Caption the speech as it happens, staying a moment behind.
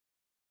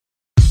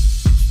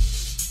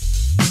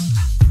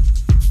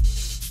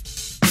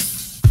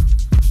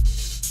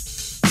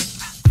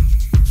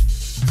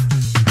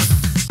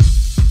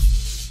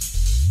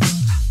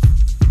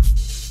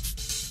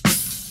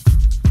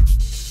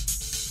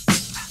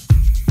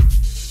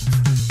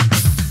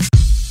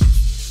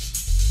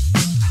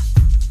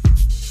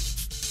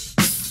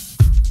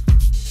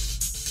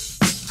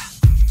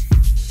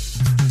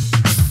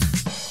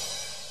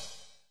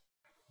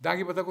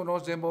Danke por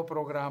conosco no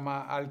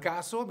programa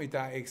Alcaso, me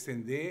está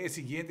extender a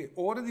seguinte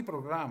hora de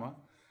programa,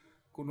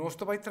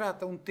 conosco vai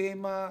tratar um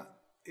tema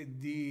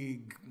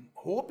de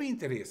hobby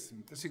interesse.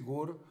 Então,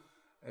 seguro,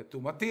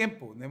 toma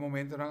tempo, no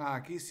momento não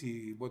aqui,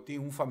 se você tem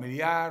um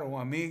familiar, um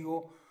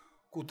amigo,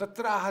 que está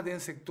trabalhando no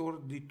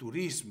setor de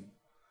turismo,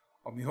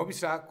 o meu hobby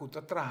sabe que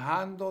está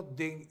trabalhando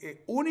em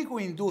único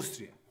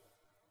indústria,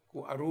 que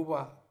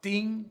Aruba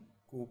tem,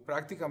 que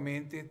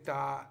praticamente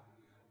está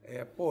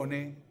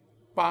põe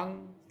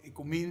pão e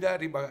comida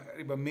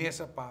riba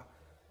mesa para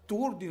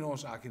todos de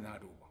nós aqui na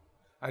Aruba.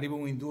 Arriba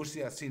uma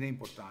indústria assim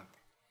importante.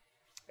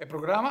 O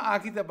programa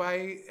aqui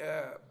também,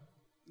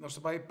 nós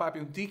também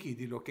papel um tique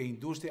de lo que a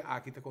indústria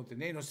aqui está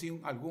contendo. Nós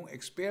temos algum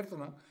experto,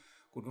 não?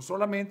 Que não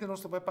somente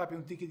nós também papel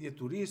um tique de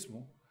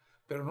turismo,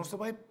 mas nós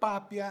também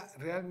papel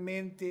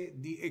realmente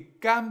de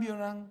cambio,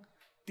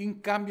 tem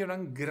cambio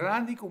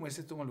grande como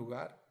esse toma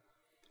lugar,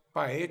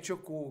 para hecho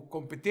com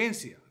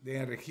competência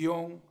da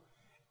região.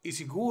 E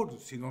seguro,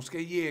 se nós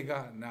que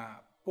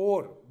chega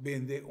por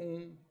vender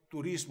um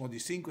turismo de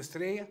 5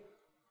 estrelas,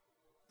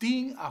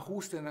 tem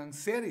ajuste em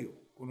sério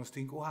que nós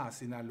temos que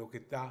fazer na lo que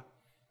está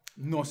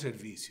no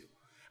serviço.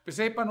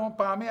 Pensei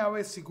para mim,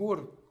 é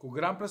seguro, com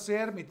grande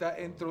prazer, me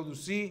está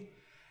introduzir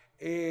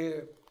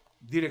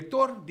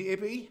diretor de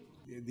EPI,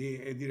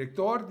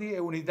 diretor de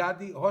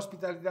unidade de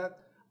hospitalidade,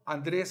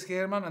 Andrés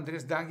Herman.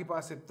 Andrés, danke por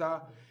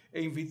aceitar a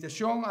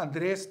invitação.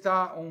 Andrés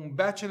está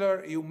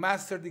bachelor e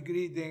master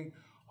degree em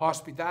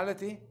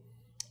hospitality,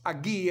 a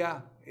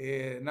guia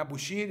na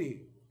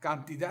Bushiri,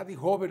 quantidade de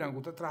jovens que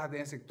estão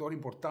trabalhando em setor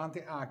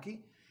importante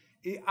aqui,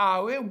 e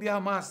agora dia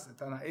mais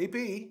está na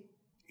EPI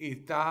e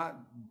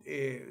está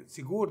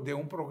seguro de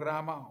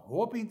programa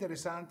muito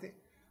interessante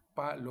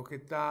para o que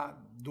está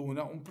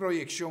dando uma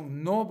projeção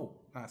nova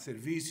no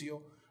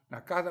serviço, na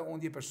cada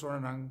de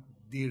pessoas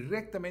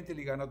diretamente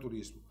ligadas ao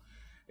turismo.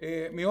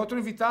 Meu outro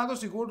invitado,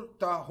 seguro,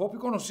 está muito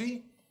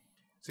conhecido,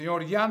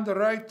 senhor Jan de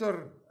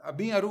Ruyter, a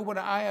Aruba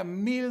na área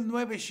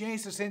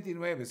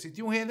 1969. Se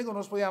tem gente que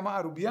nós podemos chamar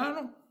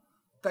arubiano,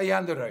 está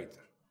Jan de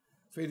Ruyter.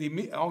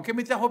 Aunque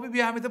me está roupa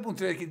viajar, me está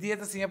puntrei, que dia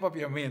está sem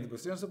papiamento,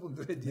 você não se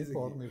puntrei disso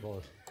aqui.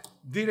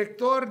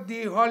 Diretor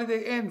de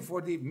Holiday Inn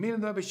for de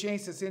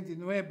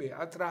 1969,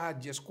 ha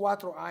trabajado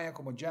 4 anos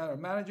como General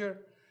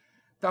Manager,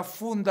 está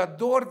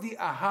fundador de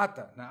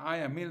Ahata na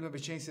área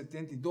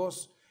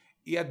 1972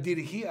 e a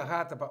dirigir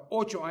Ahata para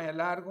 8 anos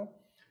largo.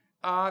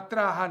 A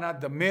trabajar na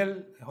The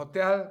Mill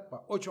Hotel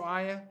por 8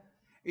 anos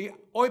e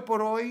hoje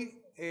por hoje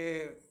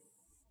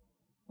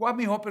qual a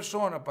melhor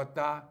pessoa para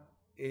estar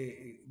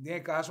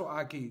nesse caso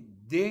aqui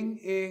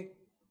dentro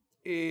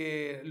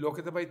lo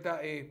que também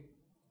está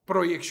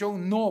projeção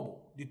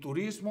nova de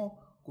turismo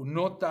que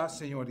não está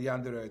senhor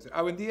Jan de Ruyter.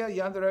 Hoje em dia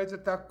Jan de Ruyter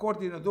está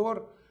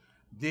coordenador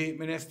de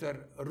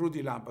ministro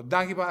Rudy Lampe.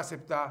 Danke por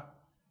aceitar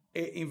a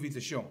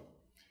invitação.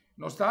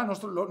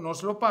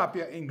 Nós lo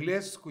papia em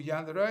inglês com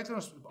Jan de Ruyter,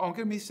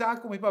 aunque me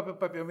saco meu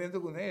papiamento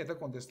com ele, está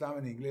contestando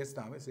em inglês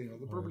também, sem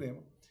outro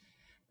problema.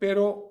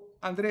 Pero,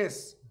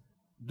 Andrés,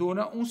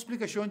 dá uma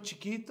explicação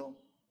chiquito,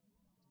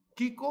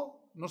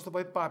 Kiko, nós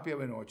também papia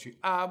de noite.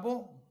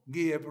 Abo,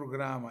 guia o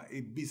programa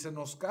e visa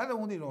nós, cada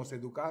de nós,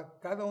 educar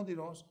cada de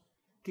nós,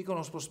 Kiko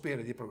nos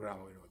prospera de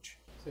programa de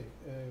noite. Sim,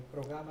 o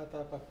programa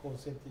está para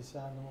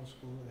conscientizar-nos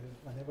que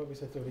a maneira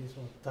de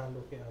turismo está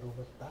o que a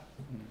Aruba está.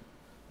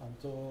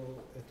 Então,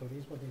 o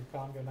turismo tem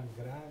cambio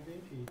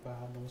grande e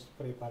para nos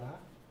preparar,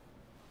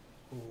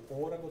 o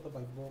hora que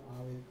vai bom,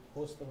 a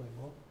custo vai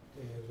bom,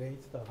 o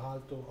rate está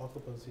alto,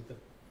 occupancy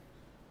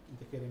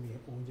de querer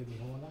onde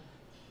melhora,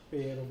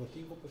 pero eu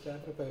tenho que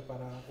sempre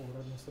preparar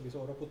hora nós talvez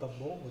hora que está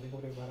bom, eu tenho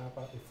que preparar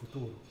para o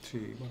futuro.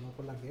 Sim. Bueno,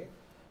 por lá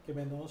que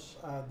nós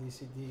a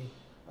decidir,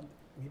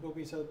 me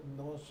precisa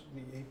nós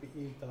de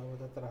API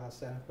estava trabalhando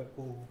sempre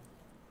com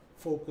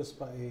focus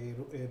para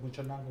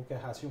muito não que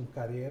fazer uma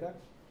carreira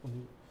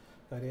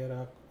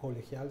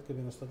colegial, que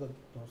nós estamos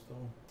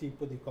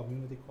tipo de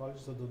community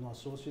college, do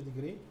nosso associate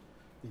degree,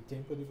 de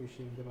tempo de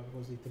vestido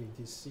de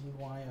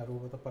 35 anos, a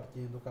Aruba está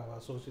partindo com a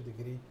associate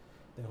degree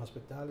de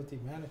hospitality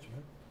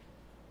management,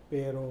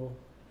 pero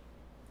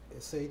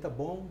sei está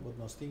bom,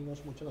 nós temos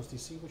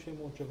 5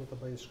 muito que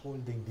para a escola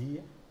de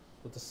dia,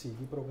 que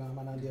seguir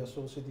programa na de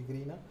associate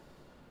degree,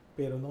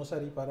 pero nós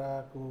ali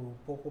para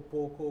pouco a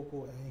pouco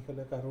com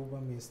a Aruba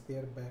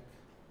mister back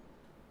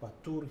para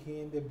tour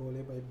gente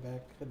bole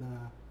back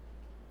na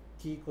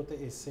que a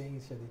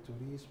essência de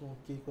turismo,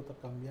 que está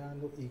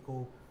cambiando e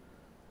que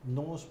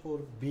nós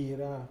por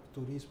virar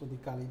turismo de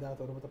qualidade,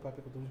 agora está para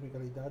turismo de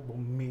qualidade, bom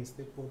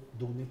mestre por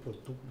donar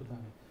produto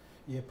também.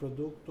 E o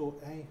produto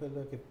é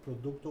que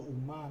produto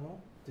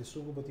humano, te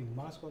sugo para ter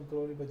mais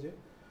controle, mas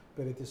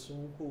te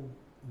sugo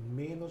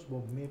menos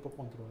bom me para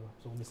controlar.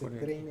 Então, você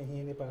treina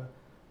gente para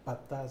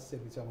estar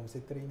serviço, você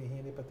treina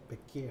gente para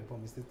pequeno, para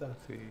você estar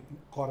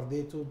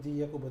acordar todo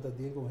dia com o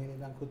dia com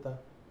gente que está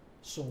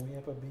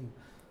sonhando para bem.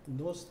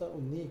 Nós está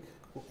único,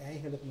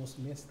 eigenlijk nós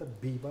mesmo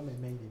viva na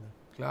Medina.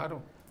 Claro.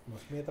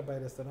 Nós mesmo para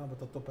restaurante,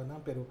 para topanam,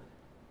 pero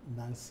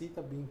não se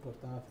está bem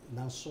importante.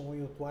 Não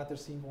sonho 4,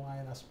 5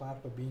 anos nas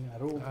parques bem a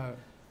Aruba.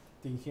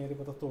 tem gente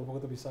que está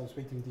todo bisa os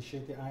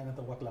 27 anos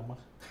tá reclamar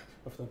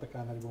para tanto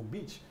cana de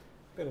beach,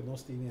 pero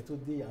nós temos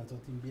todo dia, então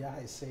tem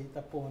viagem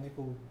aceita pone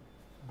com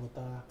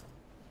botar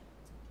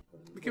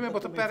Perché mi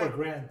bota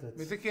perde.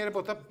 Mi te chiede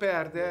bota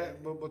perde,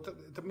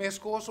 bota me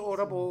scoso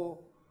ora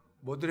bo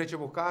direito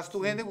bo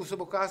casto, gente gusta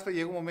bo casto,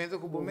 chega um momento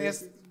que bo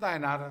mes dai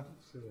nada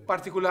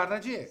particular na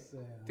dia.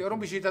 Tem ora um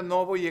visita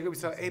novo chega e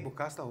diz, "Ei, bo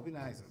casto hopi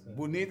nice.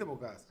 Bonita bo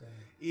casto."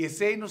 E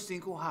esse nós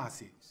cinco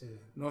hasi.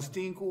 Nós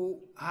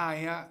cinco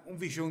haya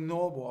visão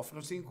novo, of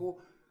nós cinco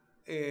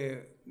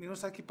não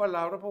sei que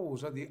palavra para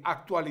usar de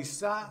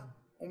atualizar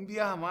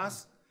dia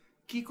mais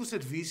que o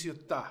serviço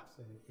tá.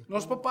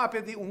 Nós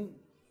papel de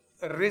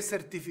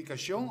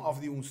Recertificacion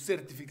of de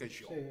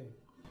certificación.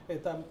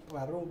 Então,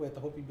 para o beto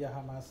hopi viaja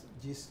mais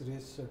diz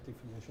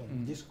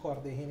recertificación.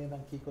 Discorde gente não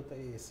que a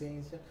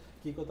essência,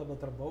 que o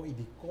trabalho e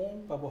de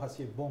como para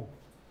você bom.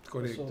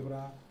 Correto. Sobre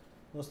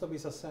nós também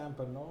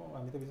sempre, não?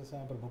 A mim também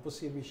sempre, mas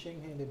você serve sem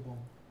gente bom,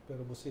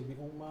 pero você serve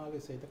mal e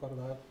você te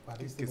acordar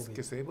para isso.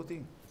 Que sei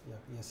botin.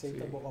 E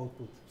aceita o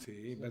output.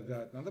 Sim,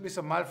 verdade. Não também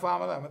mal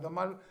fama,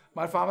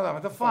 mal fama,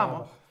 mas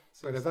fama.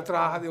 Pero esta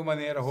trabaja de uma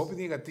maneira muito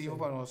negativa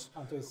para nós.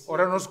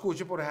 Ora nós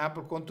escuta, por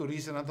exemplo, com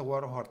turista não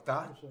agora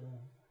hortar.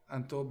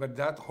 Então,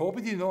 verdade,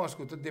 hobby de nós,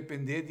 que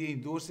depender de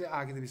indústria,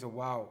 aqui diz,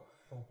 wow,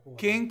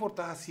 quem por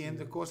estar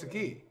fazendo coisa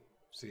aqui?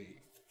 Sim.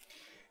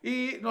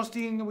 E nós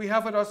temos, we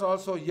have with us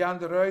also Jan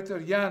de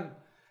Ruiter. Jan,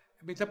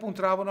 me está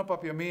apontando no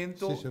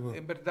papiamento,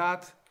 em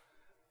verdade,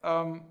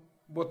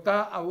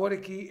 botar agora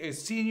aqui é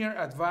Senior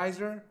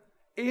Advisor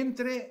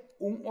entre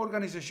uma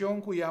organização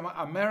que chama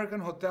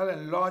American Hotel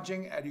and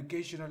Lodging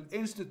Educational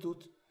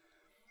Institute,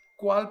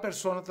 qual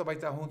pessoa vai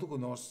estar junto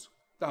conosco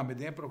também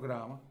no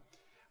programa.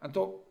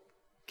 Então,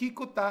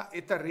 Kiko está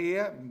a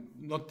tarefa,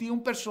 não tem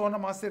uma pessoa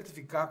mais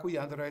certificada que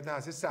Jan de Ruiter a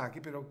se aqui,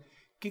 mas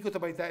Kiko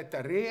vai estar a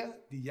tarefa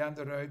de Jan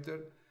de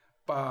Ruiter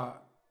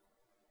para,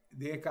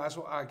 de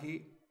caso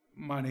aqui,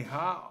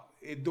 manejar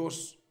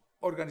duas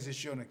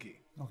organizações aqui.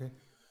 Okay,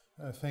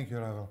 thank you,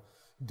 Ravel.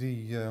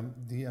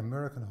 The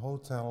American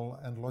Hotel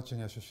and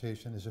Lodging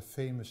Association is a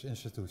famous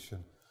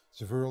institution.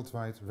 It's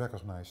worldwide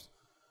recognized.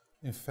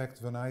 In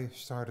fact, when I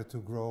started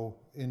to grow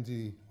in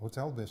the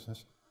hotel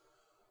business,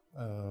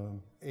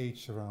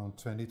 age around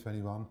 20,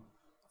 21,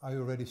 I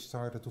already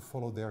started to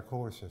follow their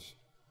courses.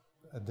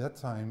 At that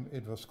time,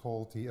 it was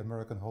called the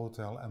American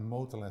Hotel and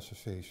Motel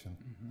Association.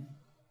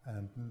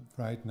 And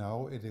right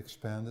now, it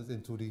expanded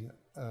into the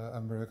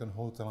American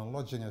Hotel and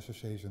Lodging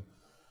Association.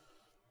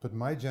 But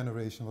my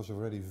generation was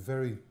already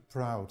very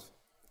proud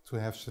to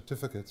have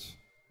certificates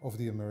of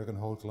the American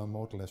Hotel and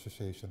Motel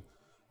Association.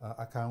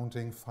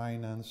 Accounting,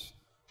 finance,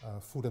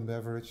 food and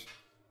beverage,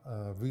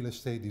 real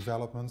estate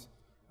development.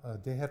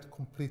 They had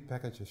complete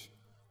packages.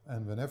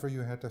 And whenever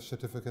you had a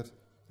certificate,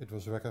 it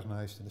was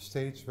recognized in the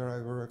States where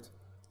I worked,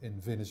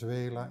 in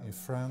Venezuela, in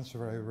France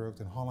where I worked,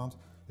 in Holland.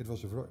 It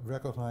was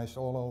recognized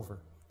all over.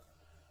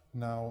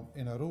 Now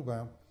in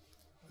Aruba,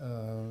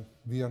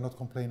 we are not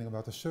complaining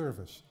about the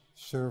service.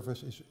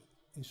 Service is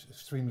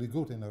extremely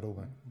good in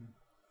Aruba.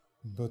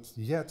 But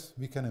yet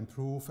we can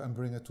improve and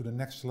bring it to the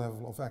next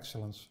level of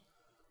excellence.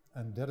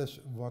 And that is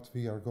what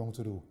we are going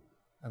to do.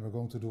 And we're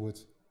going to do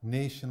it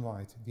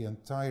nationwide, the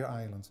entire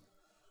island.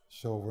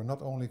 So we're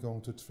not only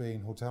going to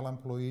train hotel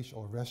employees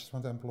or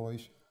restaurant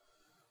employees,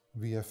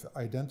 we have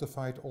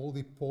identified all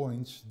the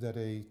points that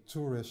a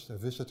tourist, a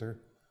visitor,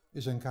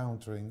 is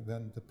encountering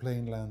when the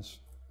plane lands.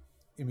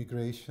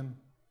 Immigration,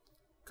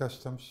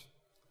 customs,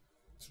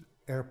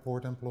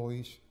 airport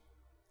employees,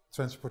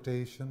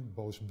 transportation,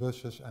 both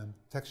buses and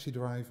taxi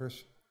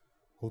drivers,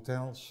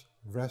 hotels,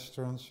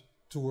 restaurants,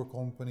 tour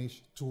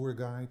companies, tour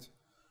guide,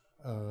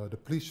 the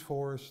police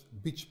force,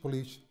 beach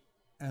police,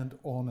 and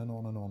on and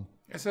on and on.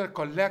 It's a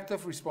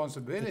collective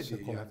responsibility. It's a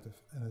collective,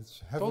 and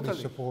it's heavily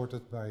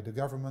supported by the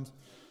government.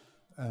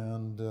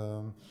 And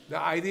the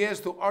idea is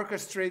to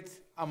orchestrate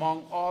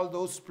among all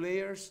those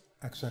players.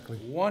 Exactly.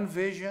 One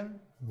vision,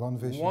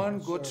 one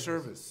good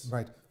service.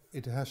 Right.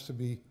 It has to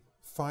be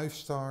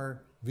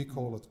 5-star, we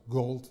call it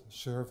gold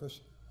service.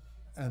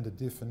 And the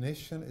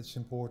definition, it's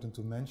important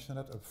to mention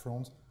it up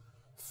front.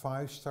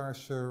 5-star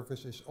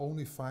service is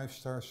only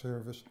 5-star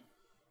service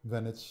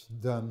when it's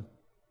done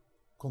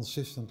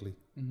consistently.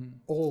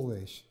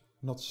 Always.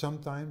 Not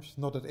sometimes,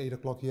 not at 8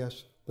 o'clock,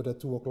 yes, but at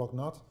 2 o'clock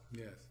not.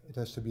 Yes. It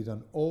has to be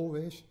done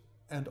always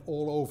and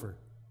all over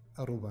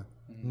Aruba.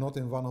 Not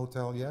in one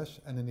hotel, yes,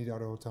 and in the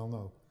other hotel,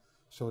 no.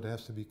 So it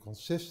has to be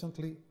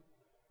consistently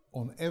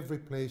on every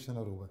place in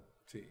Aruba.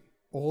 Sí.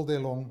 All day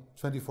long,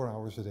 24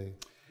 hours a day.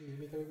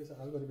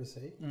 Algo deve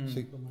ser,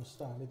 como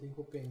está, me tenho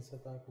que pensar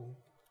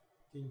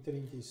que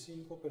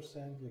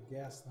 35% de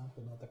gas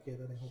não está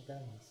quedando em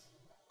hotéis.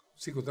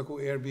 Sim, está com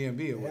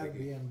Airbnb.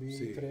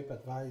 Airbnb,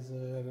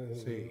 TripAdvisor,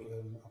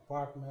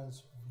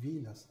 apartments,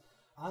 villas.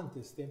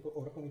 Antes, tempo,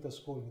 ora come da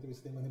scuola, mi devi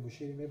stare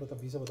buscire me, bota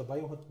visa, bota bai,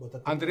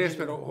 bota. Andres,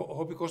 pero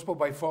hopi cospo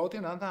by fout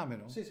in andame,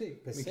 no? Sì, sì,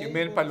 per Mica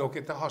men pa lo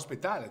che ta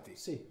hospitality.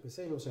 Sì, per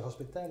se lo se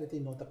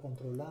hospitality non ta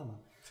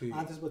controllama. Sì.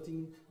 Antes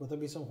bota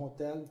visa un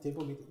hotel,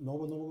 tempo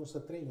no sta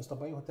treino, sta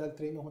bai hotel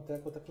treino,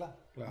 hotel bota clar.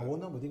 Claro.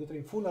 Ora digo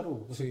treino full a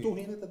rua, você tu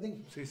rende ta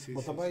ding. Sì, sì,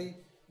 Bota sì,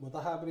 bai,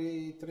 bota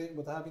abre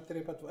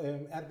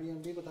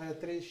Airbnb, bota ha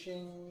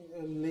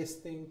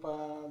listing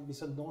pa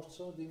bisa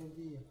norso di un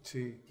dia.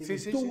 Sì, Que sì,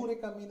 sì, tour sì.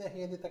 cammina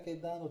gente tá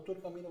quedando, tour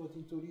cammina bota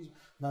em turismo,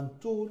 nan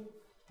tour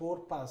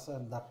por passar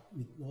da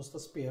nossa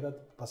espera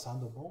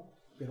passando bom,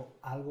 pero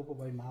algo po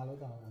vai malo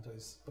da. Então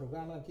esse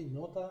programa aqui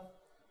nota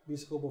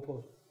bisco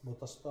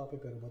bota stop,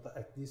 pero bota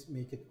at least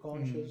make it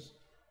conscious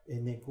e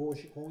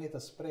negocie com esta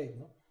spread,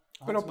 no?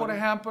 Pero por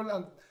ejemplo,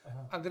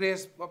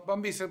 Andrés,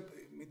 vamos a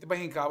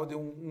ver cabo de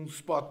un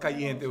spot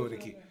caliente hoje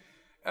aqui.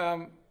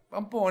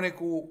 Vamos pôr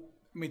que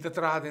me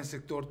trabalha no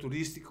setor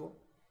turístico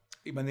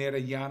de maneira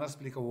llana,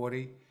 explica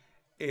hoje,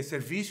 o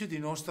serviço de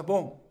nós está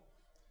bom.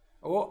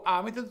 Ou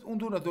um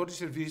donador de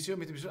serviço,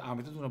 me diz,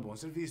 um bom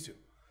serviço.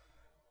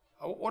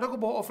 Ora que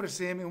vou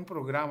oferecer-me um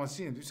programa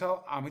assim, diz,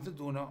 me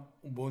dona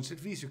um bom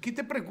serviço. Que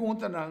te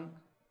pergunta não,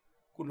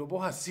 que eu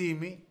vou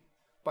assim,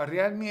 para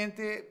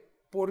realmente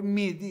por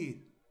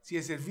medir se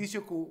o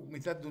serviço que me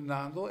está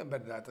donando é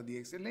verdade de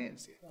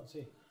excelência. Não,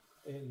 sim.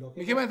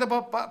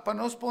 Para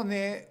nós pôr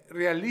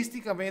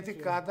realisticamente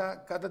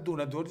cada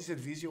donador de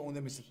serviço onde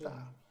me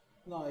está.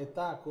 Não,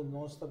 está com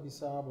nós está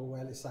bisabo,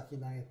 well, está aqui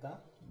na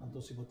está. Então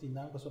se botar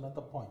não, você não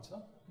tá points,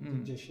 não?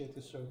 Então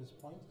G7 service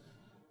points.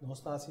 Nós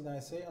está assim na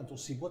esse, então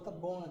se botar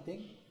bom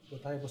tem,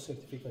 botar a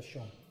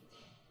Recertificacion.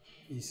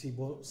 E se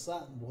você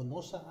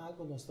não sabe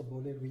algo, nós está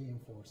boleh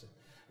reinforce.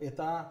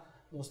 Está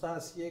nós está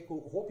assim com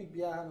hopi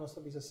viaja, nós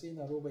está assim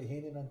na roupa e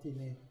gente não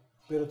tem,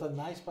 pero tá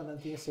nice para não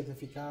ter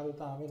certificado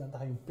também, não tá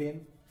um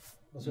pen.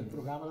 Nós o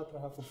programa lá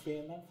trabalha com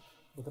pena,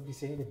 botar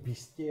bisa de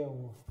bestia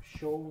o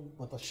show,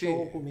 botar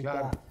show com me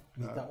dá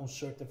um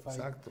certified.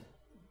 Exacto.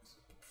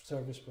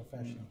 Service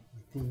professional.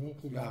 Tinha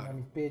que dar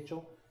mi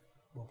pecho,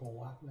 vou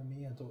pôr na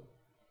minha, então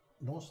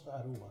nós está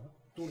a rua,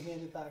 tu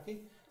gente está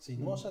aqui, se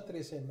nós a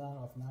 3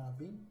 anos of na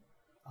bem,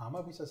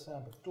 ama bisa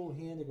sabe, tu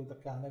gente que está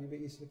cá na riba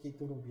isso aqui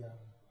tudo bem.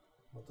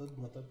 Bota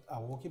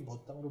a que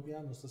bota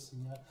rupiah, nós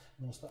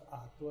está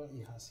atua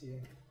e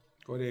assim.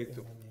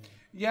 Correcto.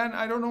 Jan,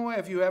 I don't know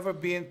if you ever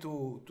been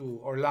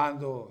to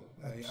Orlando,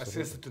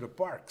 assisted to the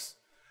parks.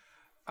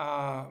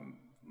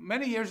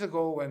 Many years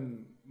ago,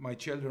 when my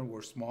children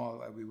were small,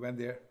 we went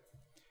there,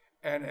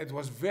 and it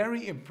was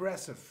very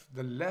impressive,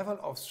 the level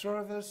of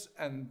service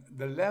and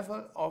the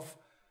level of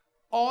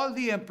all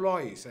the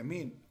employees, I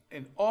mean,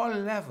 in all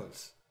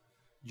levels,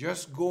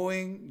 just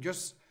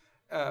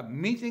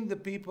meeting the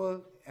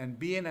people and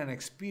being an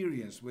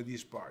experience with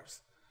these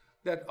parks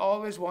that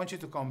always want you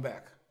to come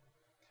back.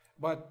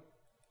 But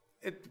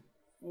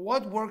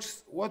what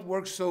works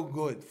so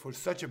good for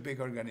such a big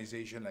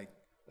organization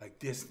like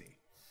Disney,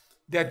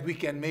 that we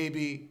can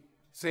maybe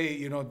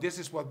say, this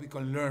is what we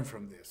can learn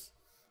from this.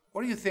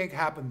 What do you think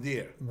happened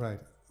there?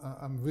 Right.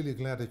 I'm really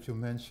glad that you're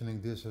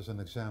mentioning this as an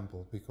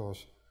example,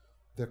 because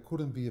there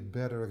couldn't be a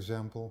better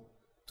example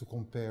to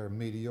compare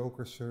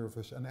mediocre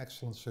service and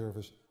excellent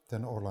service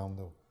than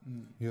Orlando.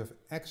 You have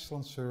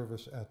excellent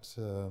service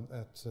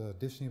at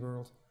Disney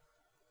World.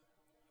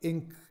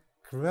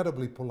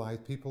 Incredibly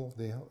polite people.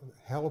 They are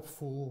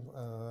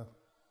helpful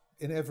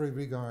in every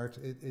regard.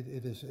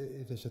 It is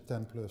a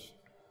 10+.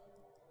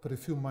 But a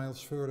few miles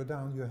further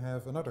down, you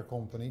have another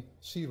company,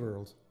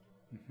 SeaWorld,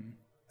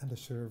 and the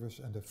service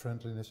and the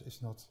friendliness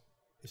is not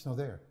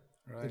there.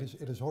 Right.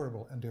 It is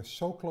horrible, and they're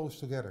so close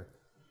together.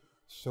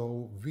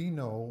 So we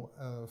know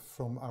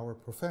from our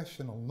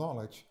professional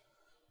knowledge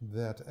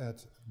that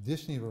at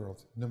Disney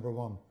World, number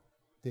one,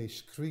 they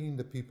screen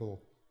the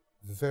people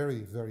very,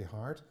 very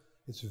hard.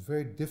 It's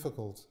very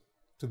difficult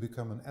to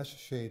become an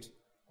associate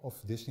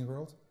of Disney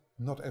World.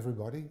 Not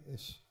everybody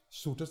is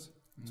suited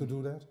to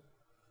do that.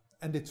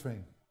 And they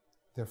train.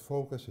 Their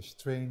focus is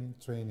training,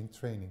 training,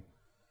 training.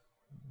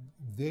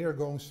 They are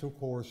going through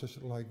courses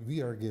like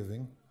we are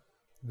giving,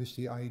 with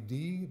the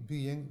idea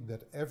being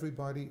that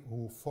everybody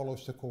who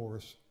follows the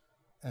course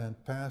and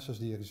passes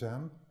the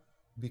exam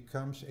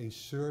becomes a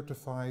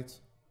certified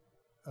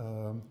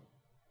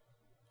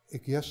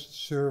guest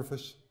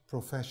service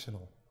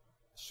professional.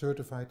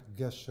 Certified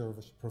guest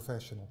service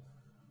professional.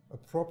 A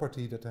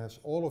property that has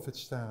all of its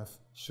staff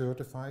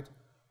certified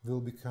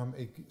will become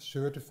a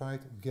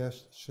certified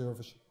guest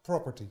service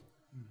property.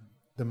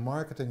 The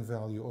marketing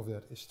value of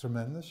that is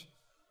tremendous,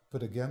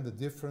 but again, the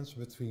difference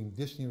between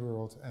Disney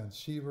World and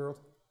SeaWorld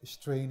is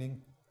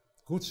training,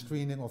 good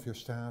screening of your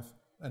staff,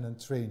 and then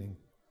training.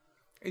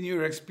 In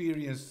your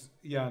experience,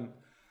 Jan,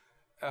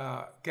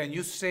 can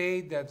you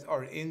say that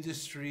our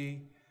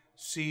industry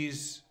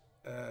sees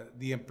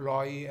the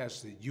employee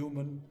as a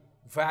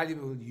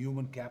valuable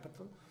human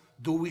capital?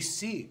 Do we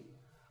see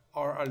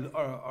our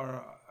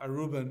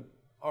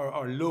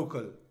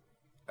local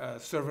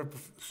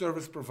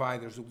service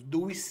providers, do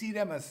we see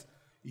them as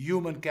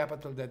human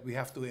capital that we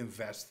have to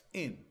invest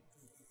in?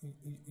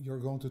 you're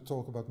going to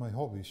talk about my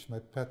hobbies, my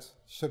pet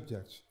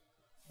subjects,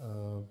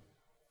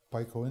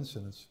 by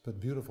coincidence, but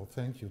beautiful,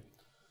 thank you.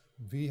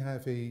 We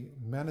have a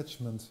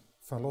management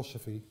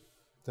philosophy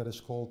that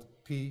is called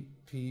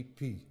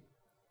PPP.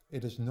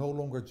 It is no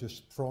longer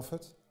just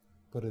profit,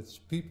 but it's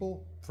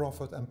people,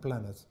 profit and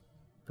planet.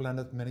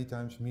 Planet many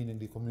times meaning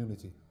the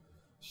community.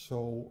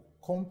 So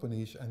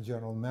companies and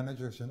general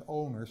managers and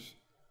owners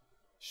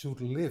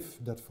should live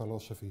that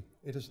philosophy.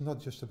 It is not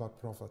just about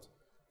profit.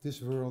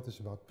 This world is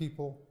about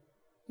people,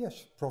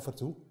 yes, profit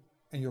too,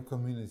 and your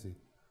community.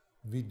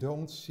 We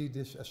don't see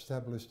this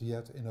established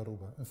yet in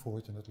Aruba,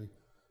 unfortunately.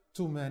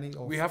 Too many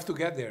of... We have to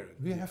get there.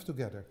 We have to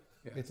get there.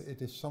 Yes.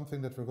 It is something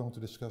that we're going to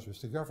discuss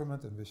with the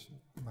government and with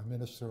my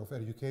Minister of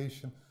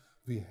Education.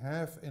 We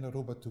have in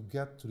Aruba to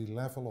get to the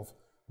level of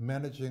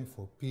managing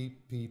for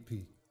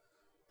PPP.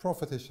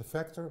 Profit is a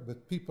factor,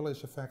 but people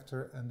is a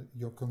factor, and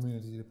your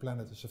community, the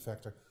planet is a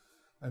factor.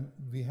 And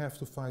we have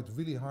to fight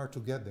really hard to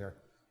get there.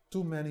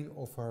 Too many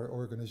of our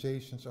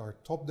organizations are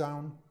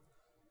top-down,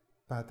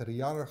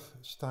 patriarch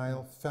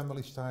style,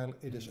 family style.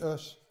 It is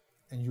us,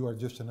 and you are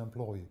just an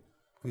employee.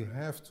 We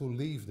have to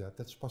leave that.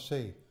 That's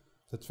passé.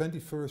 The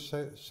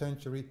 21st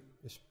century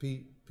is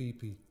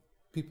PPP.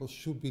 People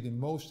should be the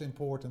most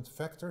important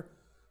factor,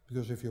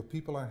 because if your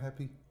people are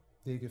happy,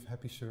 they give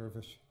happy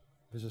service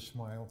with a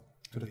smile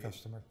to the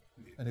customer.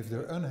 And if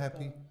they're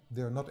unhappy,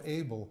 they're not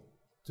able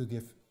to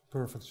give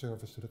perfect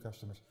service to the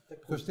customers,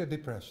 because they're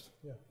depressed.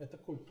 Yeah, esta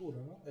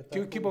cultura, ¿no?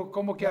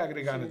 ¿Cómo que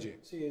agregando?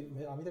 Sí,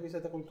 a mim também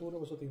esta cultura,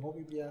 você tem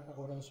hobby viaja,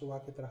 agora não sou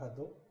aqui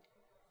trabalhador,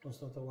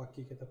 nós estamos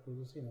aqui que está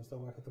produzindo, nós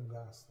estamos aqui que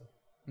gasto.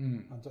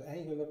 Então,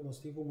 eigenlijk, nós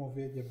temos que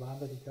mover de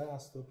banda de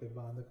gasto para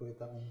banda que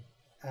está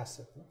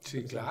asset, ¿no?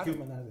 Sí, claro.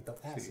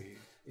 Asset.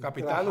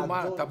 Capital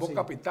humano, tá bom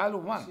capital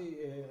humano. Sim,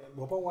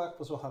 vou para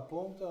o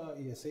Japão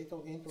e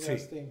aceitam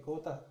interesse em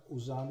cota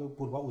usando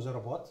por usar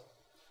robot.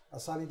 A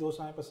sali 2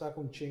 anos passar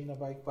com China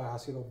bike para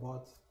fazer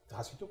robot,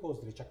 fazer tudo coisa,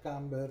 direita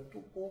camber,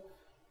 tudo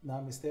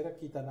na mistério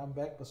que está na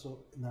back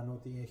passou na não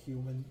tem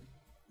human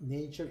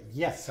nature,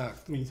 yes.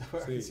 Exato.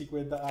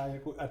 50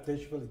 anos com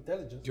artificial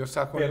intelligence. Eu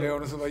saco com Leão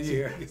não vai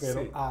ir.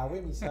 Pero a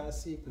we misa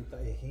assim que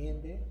tá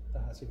gente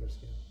tá assim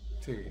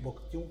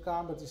porque tem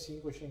camber de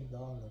 $500,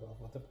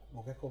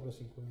 você cobra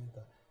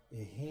 50.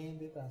 E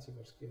gente tá assim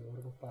porque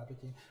agora o papo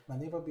aqui, mas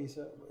nem para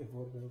bisa,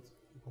 voorbeeld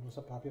como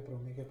essa papo para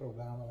mim que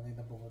programa nem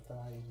na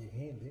Bogotá e de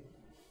gente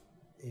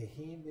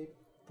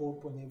por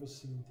poder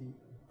você sentir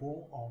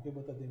bom aunque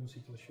você tem uma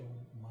situação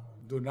mal.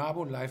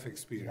 Donamos life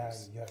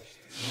experience.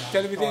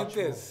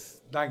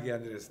 Televidentes, danke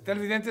Andrés.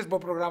 Televidentes, bom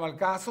programa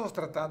Alcaso,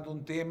 tratando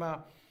um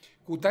tema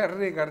que está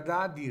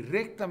regardado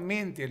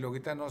diretamente lo que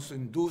está na nossa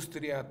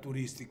indústria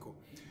turístico.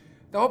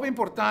 É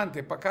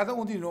importante para cada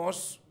um de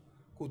nós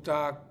que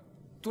está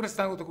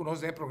turistando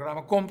conosco no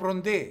programa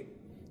compreender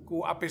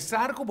que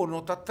apesar que não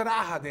está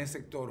trabalhando no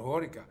sector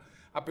hórica,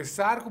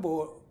 apesar que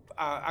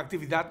a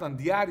atividade no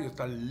diário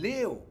está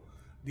leu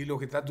de lo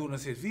que está dando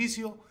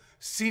serviço,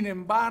 sin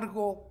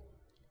embargo,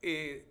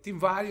 tem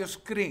vários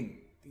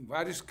creen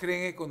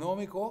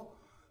econômicos,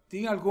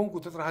 tem algum que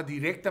está trabalhando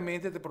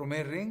diretamente de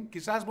primeiro ring,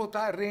 quizás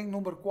botar ring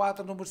número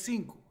 4, número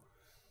 5,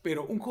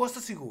 pero costa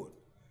seguro,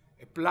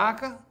 é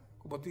placa,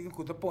 que você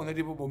põe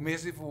de boa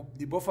mesa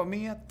de boa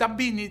família,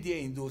 também é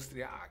de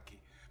indústria aqui.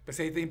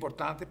 Isso é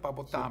importante para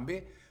você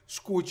também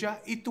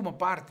escutar e tomar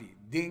parte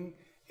do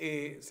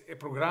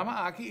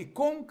programa aqui e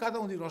com cada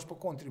um de nós para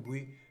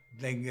contribuir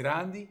em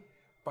grande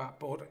para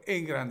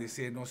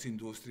engrandecer nossa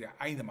indústria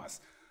ainda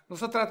mais. Nós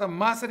tratamos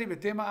mais sobre o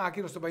tema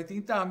aqui, nós também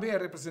temos também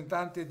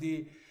representante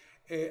de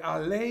a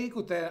lei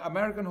que é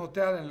American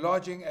Hotel and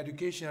Lodging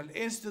Educational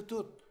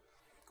Institute,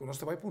 que nós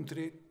também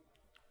puntre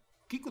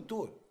que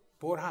cultura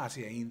por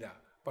fazer ainda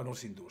para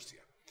nossa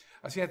indústria.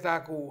 Assim está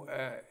com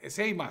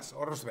esse mais,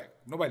 o respeito.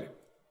 Não vale.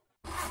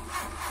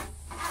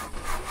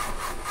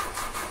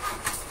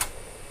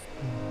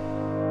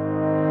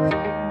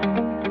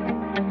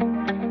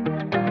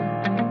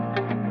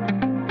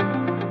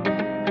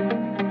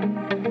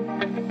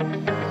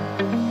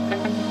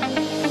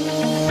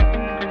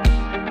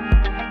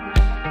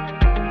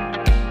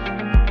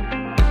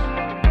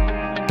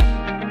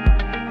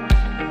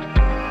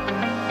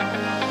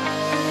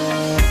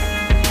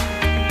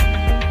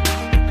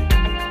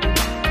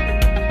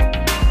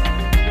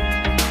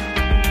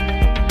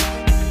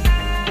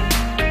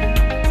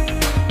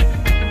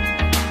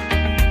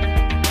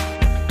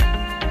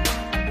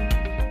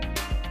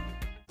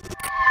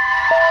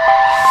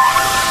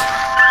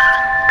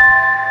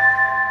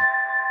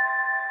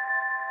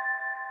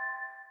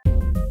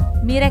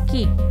 Mira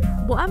aqui,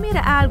 boa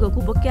mira algo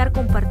que você quer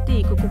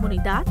compartilhar com a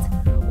comunidade?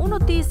 Uma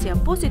notícia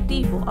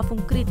positiva ou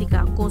uma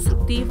crítica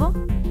construtiva?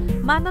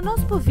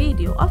 Manda-nos por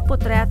vídeo ou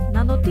portrait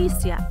na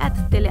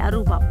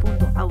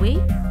noticia@telearuba.aw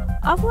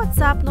ou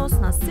WhatsApp-nos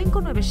na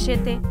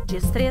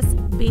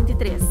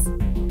 597-1323.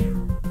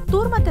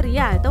 Todo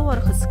material da hora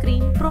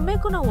gescreen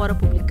promete na hora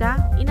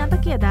publicar e nada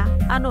queda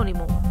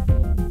anônimo.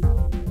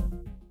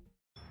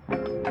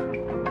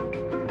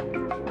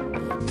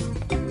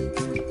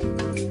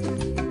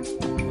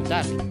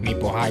 kalidad ni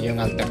pohayong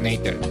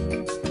alternator.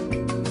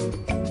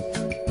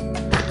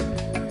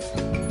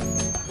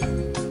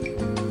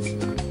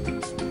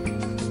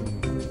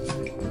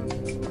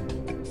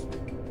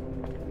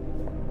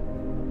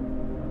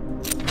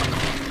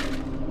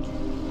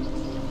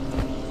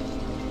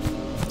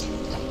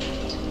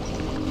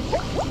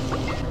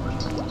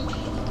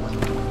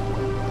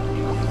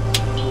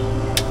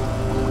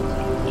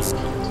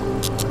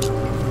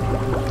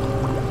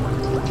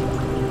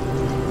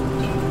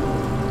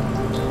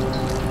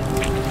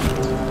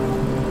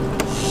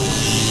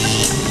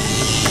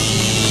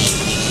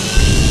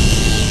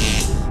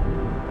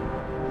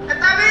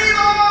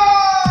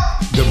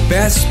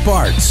 Best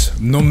parts,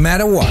 no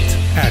matter what,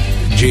 at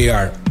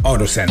JR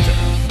Auto Center.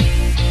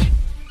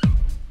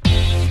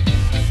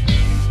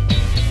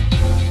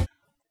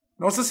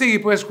 Nostra sigue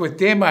pues quel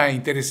tema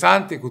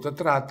interessante che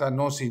tratta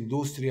nostra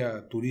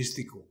industria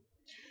turistico.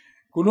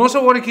 Con noi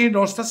ora che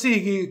nostra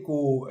sigue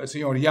con il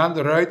signor Jan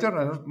de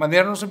Ruyter,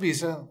 maniera non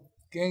sapesse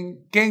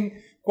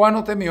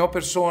quando è mia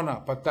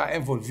persona per estar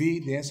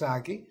involvida in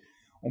saki,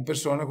 una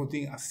persona che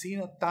tiene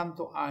assina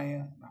tanto anni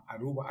na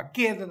Aruba, a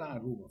queda na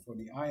Aruba, for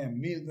the anno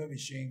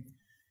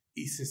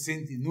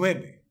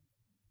 1969.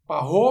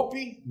 Pa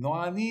Hopi não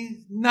há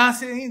nem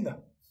nasce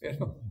ainda.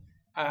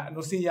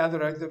 Nós temos Jan de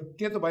Ruyter,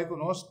 que vai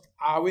conosco.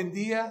 Hoje em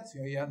dia, o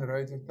senhor Jan de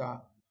Ruyter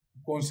está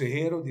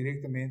consejero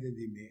diretamente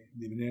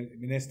do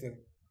ministro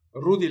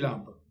Rudy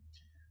Lampe.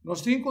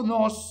 Nós temos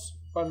conosco,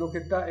 para o que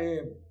está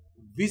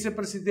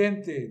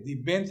vice-presidente de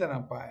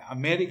Ventana para a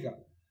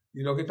América,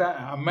 de lo que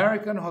está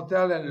American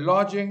Hotel and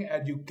Lodging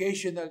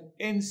Educational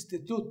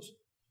Institute,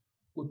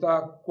 que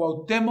está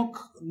Cuauhtémoc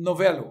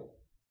Novelo.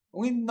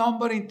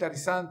 Nome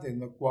interessante,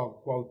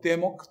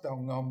 Cuauhtémoc está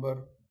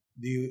nome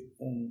de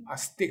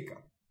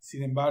azteca.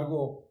 Sin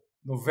embargo,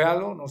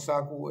 Novelo, no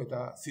saco,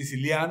 está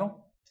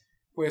siciliano,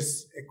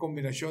 pues es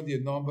combinación de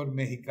nombre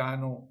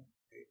mexicano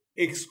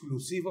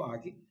exclusivo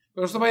aquí.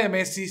 Pero esto vaya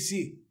a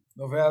sí,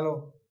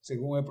 Novelo,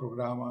 según el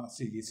programa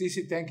sigue. Sí,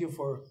 thank you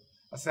for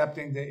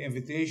accepting the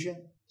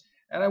invitation.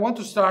 And I want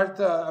to start,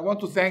 I want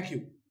to thank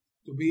you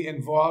to be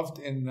involved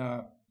in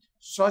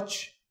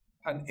such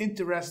an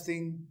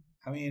interesting,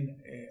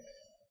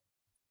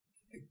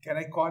 can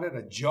I call it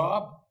a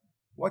job?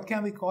 What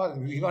can we call it?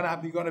 We're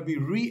gonna be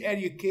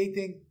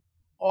re-educating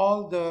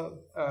all the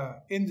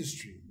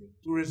industry, the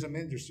tourism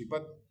industry.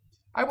 But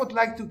I would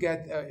like to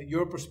get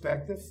your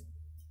perspective.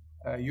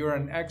 You're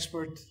an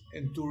expert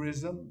in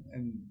tourism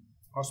and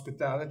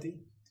hospitality.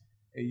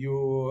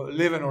 You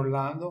live in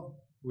Orlando,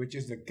 which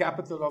is the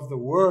capital of the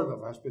world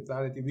of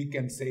hospitality. We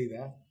can say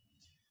that.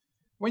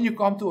 When you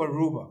come to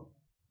Aruba,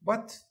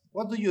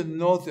 what do you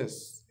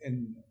notice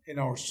in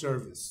our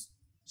service?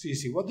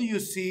 Cici, what do you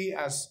see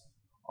as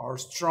our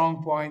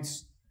strong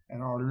points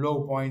and our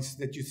low points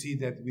that you see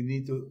that we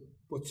need to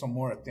put some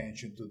more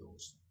attention to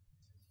those?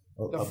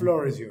 Well, the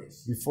floor is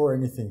yours. Before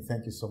anything,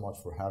 thank you so much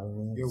for having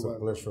me. You're it's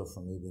welcome. A pleasure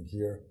for me being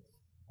here.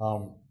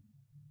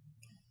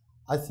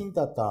 I think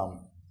that,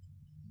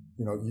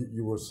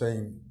 you were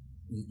saying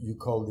you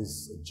call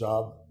this a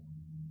job,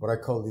 but I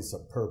call this a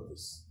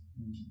purpose.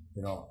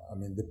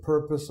 Mm-hmm. The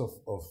purpose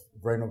of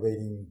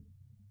renovating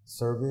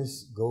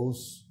service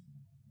goes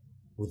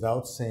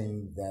without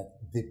saying that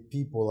the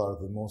people are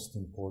the most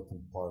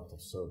important part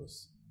of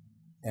service.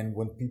 And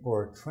when people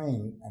are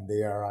trained and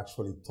they are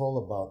actually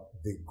told about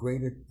the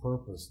greater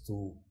purpose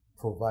to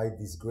provide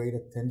this great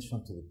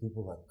attention to the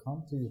people that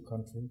come to your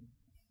country,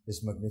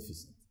 is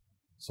magnificent.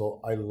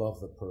 So I love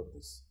the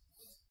purpose.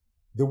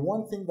 The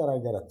one thing that I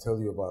gotta tell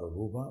you about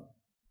Aruba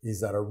is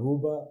that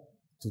Aruba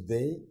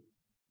today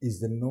is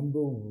the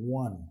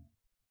 #1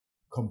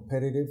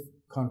 competitive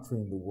country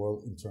in the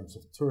world in terms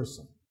of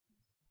tourism.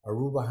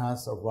 Aruba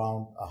has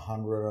around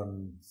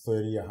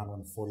 130,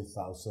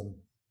 140,000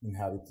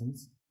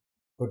 inhabitants,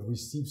 but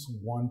receives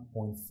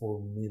 1.4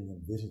 million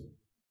visitors.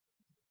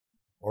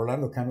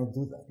 Orlando cannot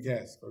do that.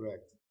 Yes,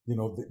 correct.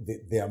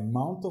 The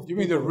amount of You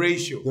mean the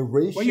ratio? The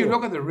ratio. When you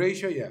look at the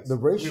ratio, yes. The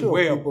ratio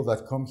of people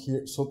that come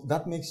here, so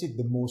that makes it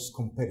the most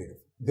competitive.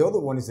 The other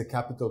one is the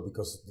capital,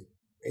 because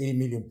 80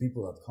 million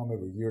people that come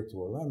every year to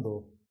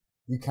Orlando,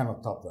 you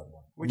cannot top that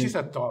one. Which is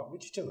a top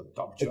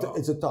job.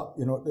 It's a top.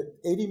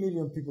 80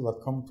 million people that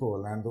come to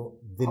Orlando.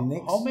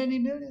 How many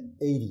million?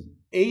 80.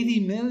 80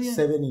 million?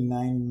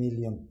 79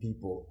 million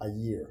people a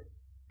year.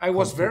 I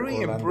was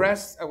very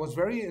impressed. I was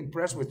very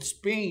impressed with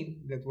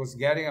Spain, that was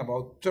getting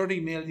about 30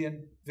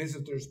 million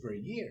visitors per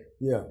year.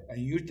 Yeah.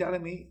 And you're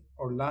telling me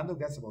Orlando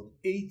gets about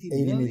 80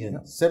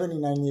 million.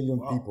 79 million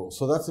people.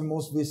 So that's the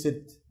most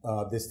visited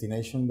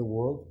destination in the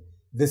world.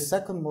 The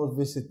second most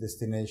visited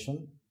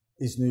destination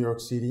is New York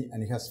City,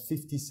 and it has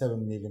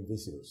 57 million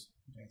visitors.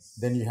 Yes.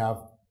 Then you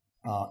have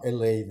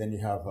LA, then you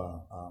have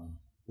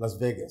Las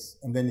Vegas,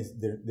 and then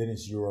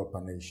it's Europe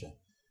and Asia.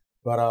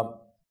 But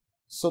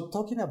so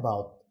talking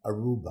about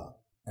Aruba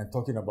and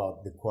talking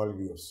about the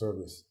quality of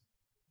service,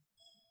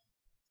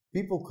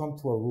 people come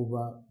to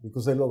Aruba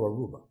because they love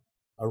Aruba.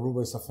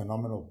 Aruba is a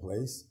phenomenal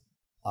place.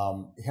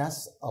 It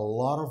has a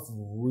lot of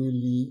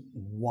really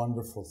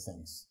wonderful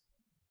things.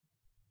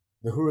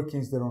 The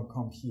hurricanes, they don't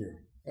come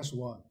here. That's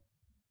one.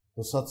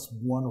 Because that's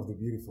one of the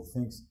beautiful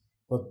things.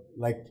 But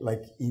like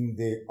in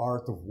the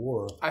art of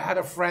war. I had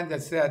a friend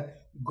that said,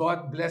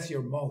 God bless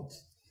your moat.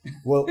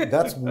 Well,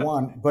 that's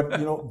one. But,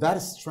 you know,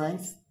 that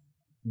strength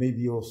may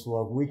be also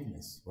a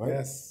weakness, right?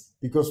 Yes.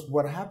 Because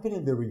what happened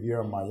in the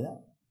Riviera Maya,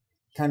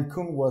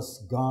 Cancun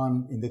was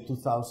gone in the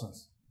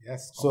 2000s.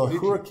 Yes. So a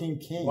completely. hurricane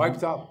came.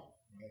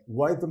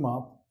 Wiped them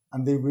up,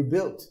 and they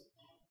rebuilt.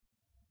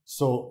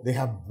 So they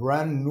have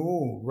brand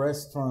new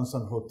restaurants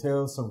and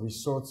hotels and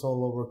resorts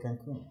all over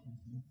Cancun.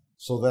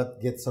 So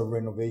that gets a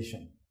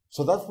renovation.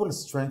 So that's one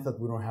strength that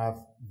we don't have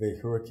the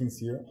hurricanes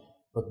here,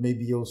 but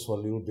maybe also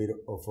a little bit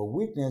of a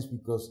weakness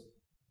because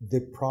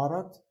the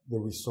product, the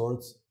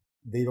resorts,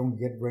 they don't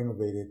get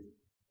renovated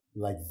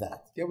like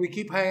that. Yeah, we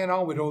keep hanging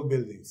on with old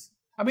buildings.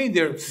 I mean,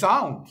 they're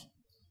sound,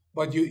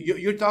 but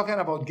you're talking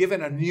about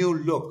giving a new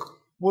look.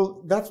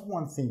 Well, that's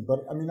one thing,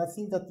 but I mean, I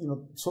think that, you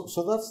know,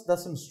 so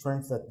that's some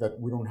strength that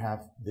we don't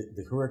have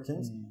the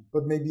hurricanes,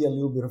 but maybe a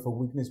little bit of a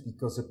weakness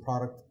because the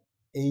product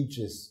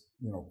ages,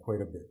 you know,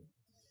 quite a bit.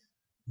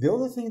 The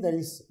other thing that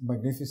is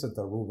magnificent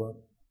at Aruba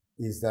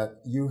is that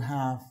you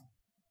have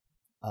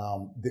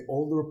the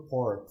older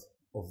part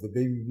of the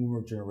baby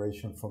boomer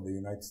generation from the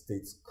United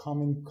States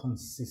coming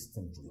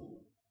consistently.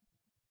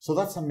 So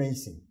that's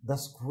amazing.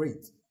 That's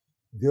great.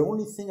 The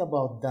only thing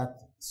about that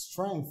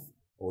strength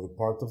or the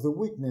part of the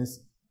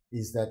weakness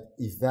is that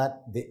if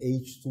they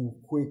age too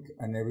quick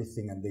and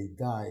everything and they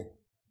die,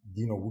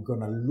 you know, we're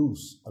going to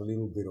lose a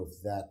little bit of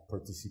that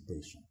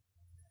participation.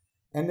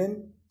 And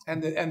then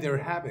and their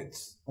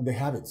habits. And the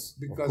habits,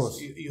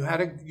 because you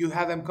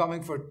had them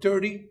coming for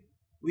 30.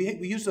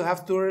 We used to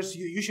have tourists.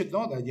 You should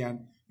know that,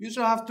 Jan. We used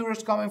to have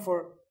tourists coming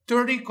for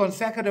 30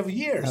 consecutive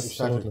years.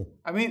 Absolutely.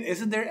 I mean,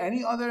 isn't there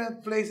any other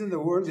place in the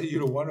world that you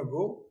don't want to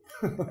go?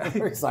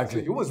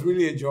 Exactly. So you was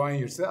really enjoying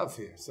yourself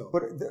here. So,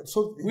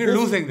 so we're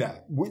losing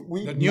that.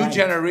 The new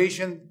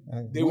generation,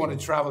 they want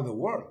to travel the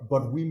world.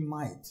 But we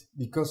might,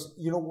 because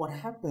you know what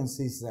happens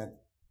is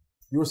that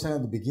you were saying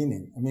at the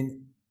beginning. I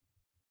mean,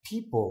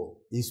 people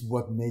is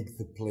what make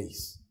the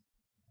place.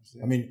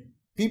 I mean,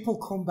 people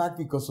come back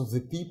because of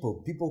the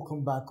people. People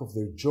come back of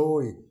their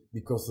joy,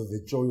 because of the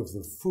joy of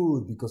their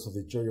food, because of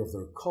the joy of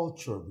their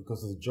culture,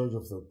 because of the joy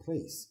of their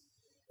place.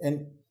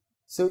 And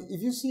so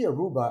if you see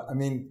Aruba, I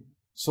mean,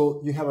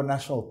 so you have a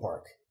national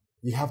park.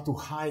 You have to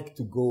hike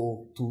to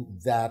go to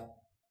that,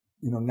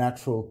 you know,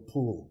 natural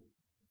pool,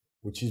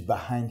 which is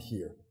behind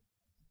here.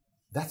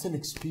 That's an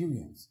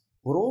experience.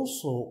 But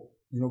also,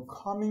 you know,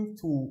 coming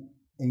to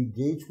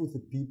engage with the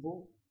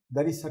people,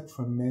 that is a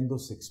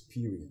tremendous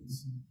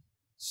experience. Mm-hmm.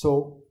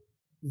 So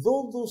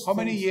those How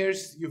many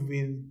years you've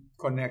been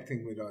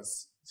connecting with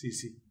us,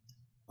 Cici?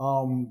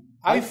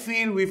 I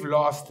feel we've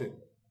lost it.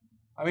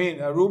 I mean,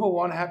 Aruba,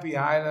 one happy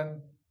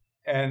island,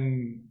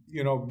 and,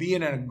 you know,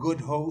 being a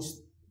good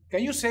host.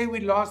 Can you say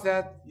we lost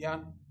that,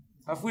 Jan?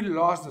 Have we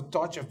lost the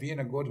touch of being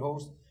a good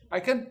host? I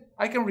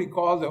can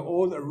recall the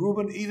old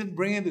Aruban even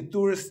bringing the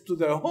tourists to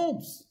their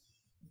homes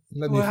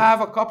to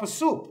have a cup of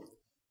soup.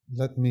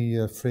 Let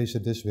me phrase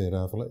it this way,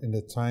 Ravel. In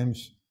the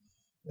times,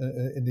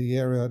 in the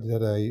area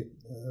that I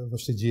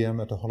was the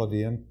GM at the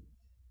Holiday Inn,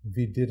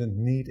 we didn't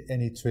need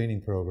any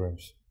training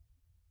programs.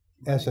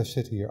 As I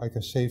sit here, I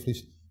can safely,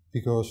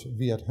 because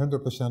we had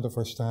 100% of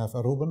our staff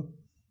Aruban,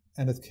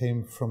 and it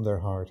came from their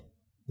heart.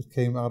 It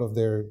came out of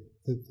the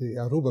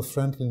Aruba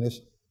friendliness,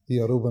 the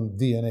Aruban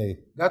DNA.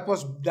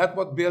 That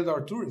what built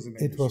our tourism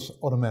industry. It was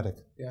automatic.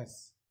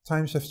 Yes.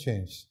 Times have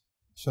changed,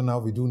 so now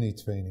we do need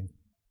training.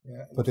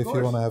 Yeah, but if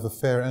you want to have a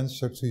fair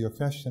answer to your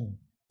question,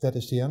 that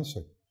is the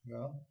answer.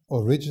 Yeah.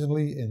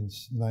 Originally in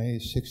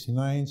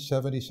 69,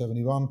 70,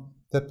 71,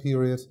 that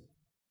period,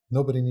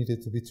 nobody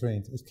needed to be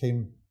trained. It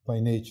came by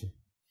nature.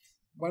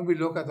 When we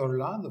look at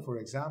Orlando, for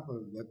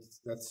example,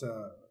 that's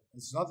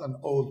it's not an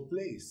old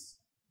place.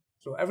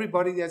 So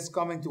everybody that's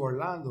coming to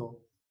Orlando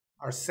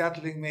are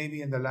settling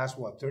maybe in the last,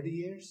 30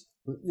 years?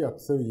 Yeah,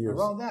 30 years.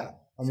 Around that.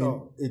 I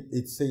mean,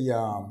 it's a...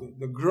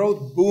 the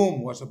growth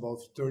boom was about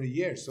 30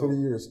 years. So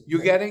 30 years.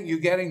 You're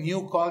getting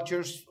new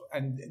cultures,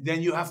 and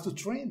then you have to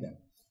train them.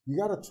 You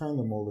got to train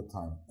them all the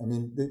time. I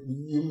mean,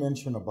 you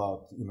mentioned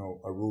about, you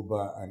know,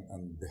 Aruba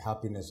and the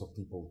happiness of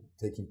people,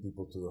 taking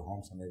people to their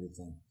homes and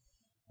everything.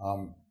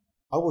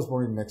 I was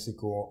born in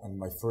Mexico, and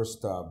my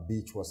first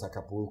beach was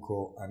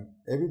Acapulco, and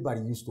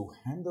everybody used to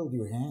handle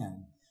your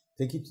hand,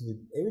 take it to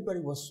everybody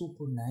was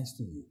super nice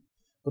to you.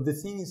 But the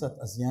thing is that,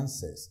 as Jan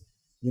says,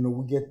 you know,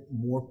 we get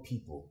more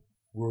people,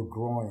 we're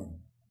growing,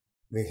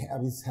 the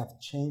habits have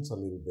changed a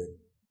little bit.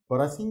 But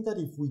I think that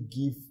if we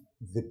give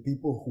the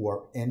people who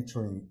are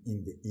entering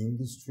in the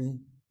industry,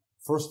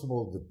 first of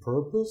all, the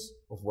purpose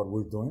of what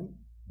we're doing,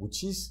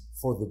 which is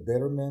for the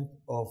betterment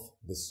of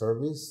the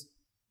service,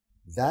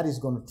 that is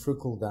going to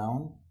trickle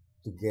down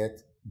to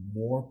get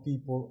more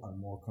people and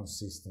more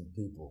consistent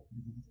people.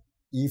 Mm-hmm.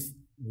 If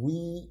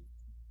we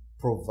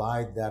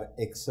provide that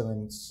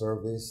excellent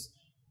service,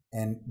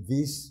 and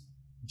this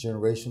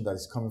generation that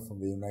is coming from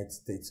the United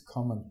States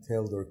come and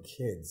tell their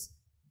kids,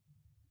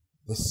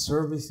 the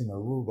service in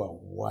Aruba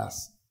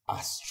was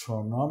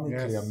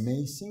astronomically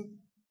amazing,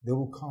 they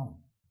will come.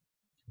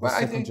 The Well,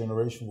 second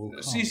generation will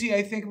come. CC,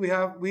 I think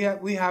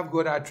we have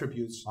good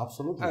attributes.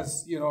 Absolutely.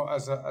 As you know,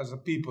 as a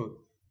people.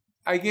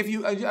 I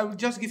will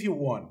just give you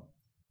one.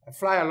 I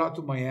fly a lot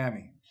to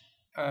Miami.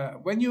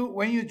 When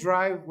you're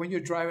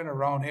driving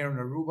around here in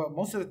Aruba,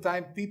 most of the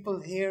time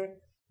people here,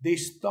 they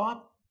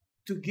stop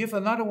to give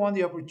another one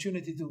the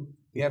opportunity to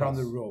get on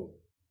the road.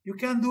 You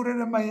can't do that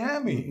in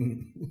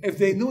Miami. If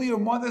they knew your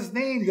mother's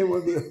name, they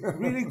would be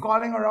really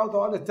calling her out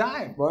all the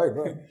time.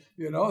 Right.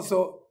 You know,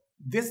 so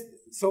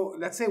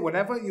let's say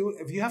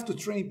if you have to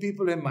train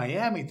people in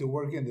Miami to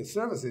work in the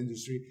service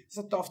industry, it's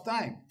a tough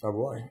time. Oh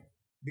boy.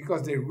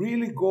 Because they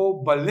really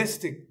go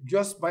ballistic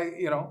just by,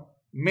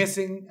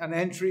 missing an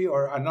entry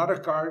or another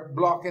car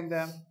blocking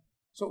them.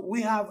 So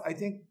we have, I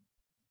think,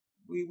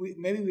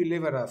 maybe we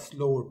live at a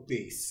slower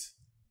pace,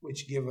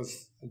 which gives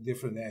us a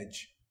different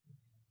edge.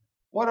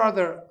 What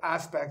other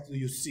aspects do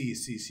you see,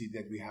 CC,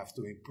 that we have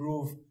to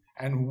improve?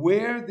 And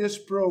where this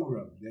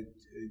program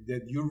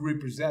that you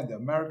represent, the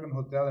American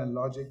Hotel and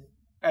Lodging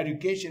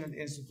Education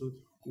Institute,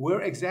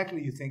 where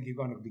exactly you think you're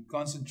going to be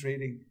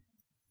concentrating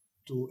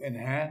to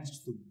enhance,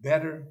 to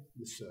better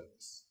the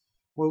service?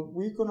 Well,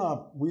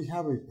 we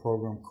have a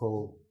program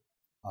called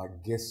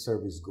Guest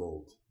Service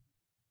Gold.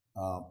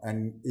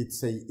 And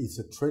it's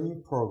a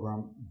training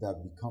program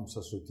that becomes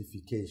a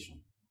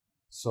certification.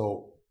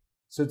 So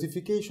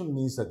certification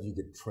means that you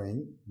get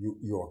trained,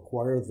 you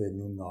acquire the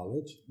new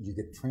knowledge, you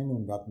get trained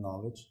on that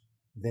knowledge,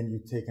 then you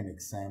take an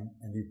exam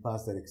and you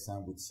pass that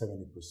exam with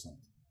 70%.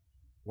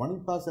 When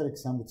you pass that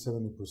exam with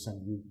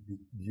 70%,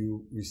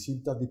 you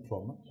receive that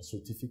diploma, a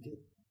certificate,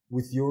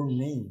 with your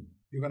name.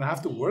 You're going to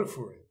have to work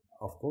for it.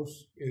 Of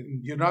course.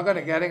 You're not going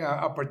to get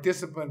a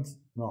participant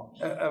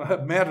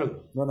a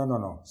medal.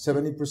 No.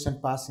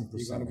 70% passing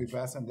percentage. You're going to be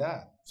passing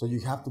that. So you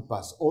have to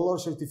pass. All our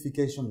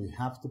certification, you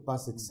have to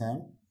pass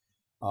exam.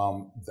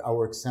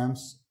 Our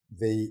exams,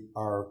 they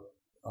are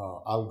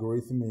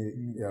algorithmic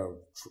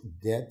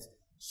get.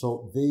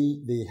 So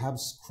they have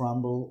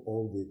scrambled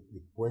all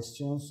the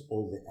questions,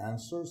 all the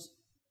answers.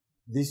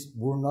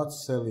 We're not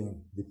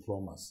selling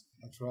diplomas.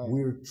 That's right.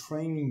 We're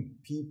training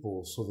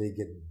people so they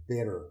get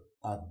better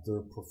at their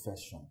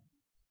profession.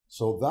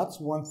 So that's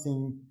one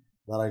thing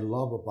that I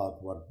love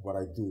about what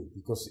I do,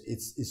 because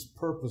it's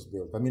purpose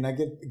built. I mean, I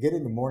get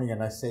in the morning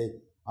and I say,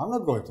 I'm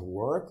not going to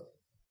work.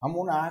 I'm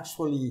going to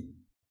actually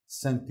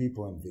send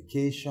people on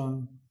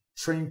vacation,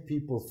 train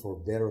people for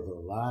better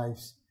their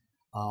lives,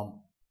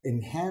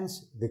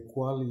 enhance the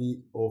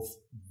quality of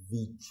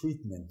the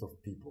treatment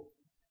of people,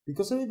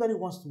 because everybody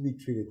wants to be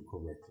treated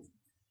correctly.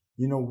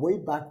 Way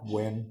back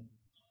when,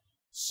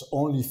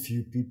 only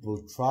few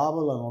people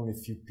travel and only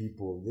few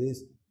people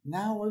this.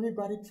 Now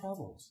everybody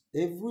travels.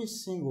 Every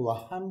single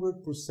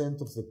 100%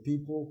 of the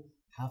people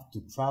have to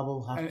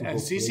travel, have to go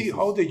places. And places.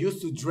 how they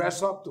used to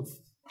dress up to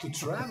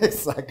travel.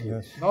 Exactly.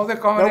 Yes. Now they're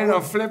coming in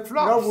on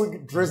flip-flops. Now we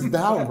dress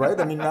down, right?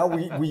 I mean, now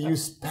we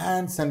use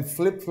pants and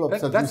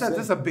flip-flops.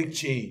 That's a big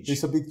change.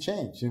 It's a big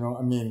change,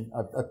 I mean,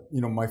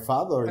 my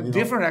father... And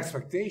different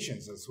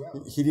expectations as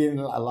well. He didn't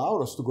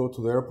allow us to go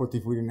to the airport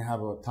if we didn't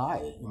have a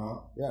tie,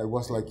 Yeah, it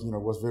was like, it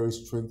was very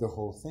strict, the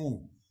whole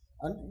thing.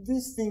 And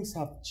these things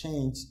have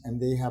changed,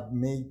 and they have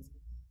made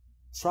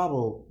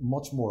travel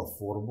much more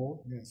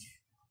affordable. Yes.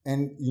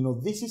 And,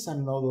 this is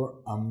another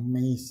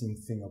amazing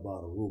thing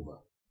about Aruba.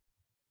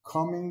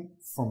 Coming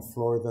from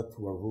Florida to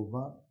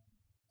Aruba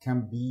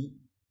can be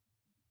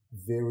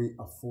very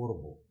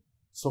affordable.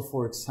 So,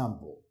 for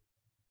example,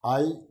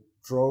 I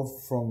drove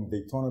from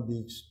Daytona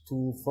Beach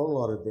to Fort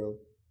Lauderdale,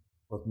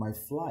 but my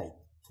flight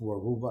to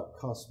Aruba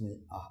cost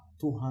me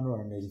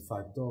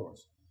 $285.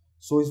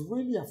 So it's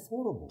really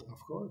affordable. Of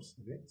course,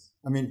 it is.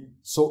 I mean,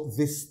 so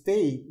the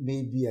stay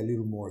may be a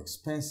little more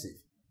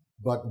expensive,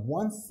 but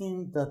one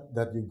thing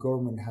that your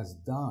government has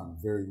done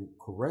very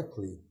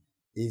correctly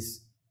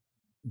is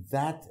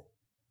that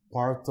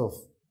part of,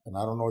 and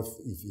I don't know if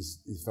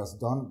it's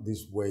done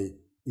this way,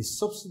 is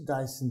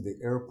subsidizing the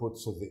airport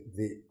so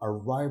the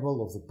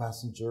arrival of the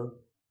passenger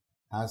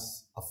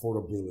has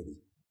affordability.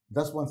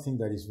 That's one thing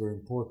that is very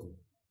important.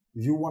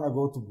 If you want to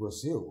go to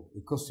Brazil,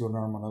 it costs you an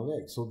arm and a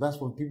leg. So that's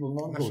when people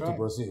don't go to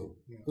Brazil,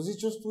 because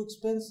it's just too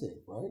expensive,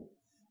 right?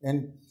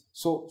 And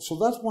so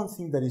that's one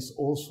thing that is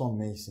also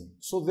amazing.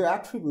 So the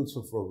attributes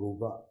of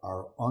Aruba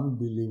are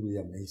unbelievably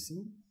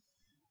amazing.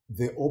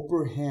 The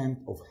upper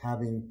hand of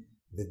having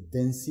the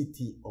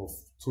density of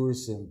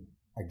tourism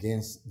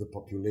against the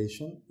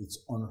population, it's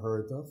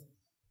unheard of.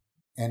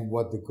 And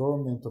what the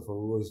government of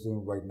Aruba is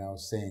doing right now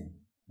is saying,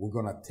 we're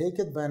going to take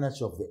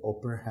advantage of the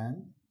upper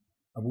hand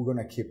and we're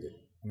going to keep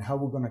it. And how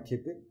we're going to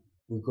keep it?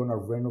 We're going to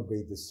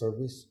renovate the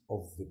service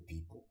of the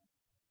people.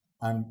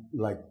 And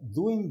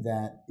doing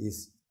that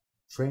is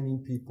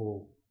training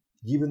people,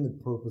 given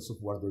the purpose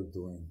of what they're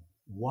doing.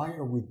 Why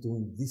are we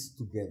doing this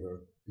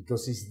together?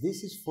 Because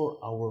this is for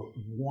our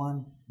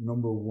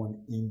number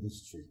one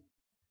industry.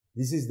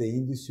 This is the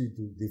industry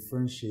that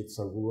differentiates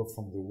Aruba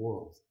from the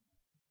world.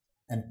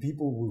 And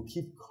people will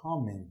keep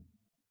coming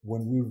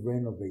when we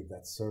renovate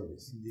that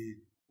service. Indeed.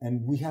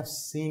 And we have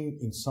seen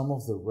in some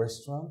of the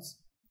restaurants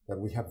that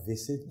we have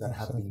visited that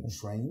have been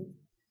trained,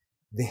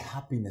 the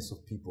happiness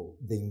of people,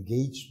 the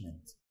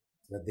engagement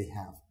that they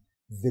have,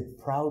 the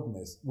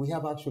proudness. We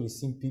have actually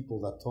seen people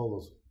that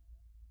told us,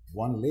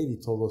 one lady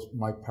told us,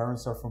 my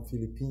parents are from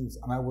Philippines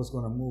and I was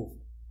going to move.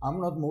 I'm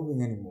not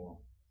moving anymore.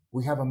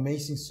 We have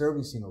amazing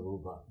service in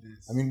Aruba.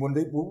 Yes. I mean, when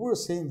we were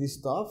saying this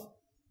stuff,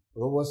 it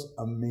was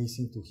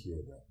amazing to hear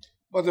that.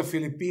 But the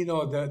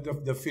Filipino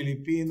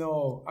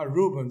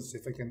Arubans,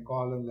 if I can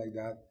call them like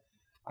that,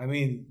 I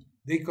mean,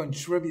 they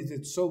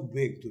contributed so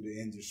big to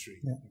the industry.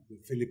 Yeah. The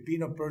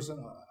Filipino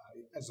person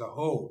as a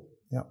whole,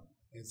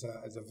 it's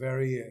a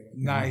very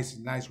nice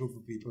group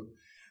of people.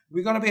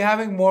 We're going to be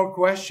having more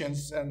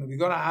questions, and we're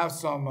going to have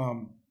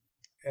some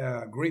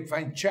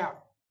grapevine chat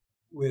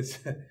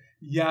with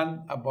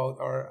Jan about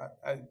our...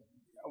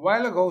 a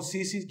while ago,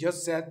 Cici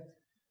just said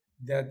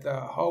that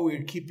how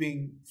we're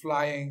keeping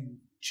flying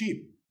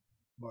cheap.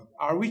 But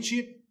are we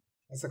cheap?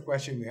 That's a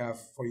question we have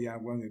for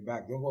Jan when we're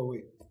back. Don't go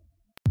away.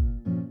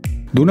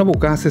 D'una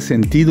bocasse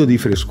sentido di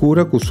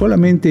frescura con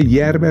solamente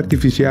hierba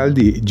artificial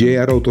di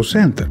JR Auto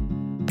Center.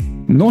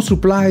 No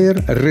supplier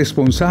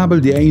responsabile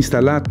di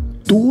instalar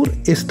Tour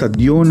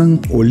Stadion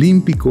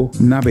Olimpico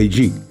na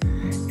Beijing.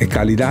 E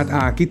qualità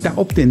aqui está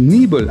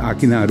obtenível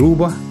aqui na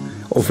Aruba,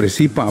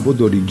 oferecido por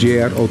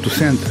JR Auto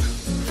Center,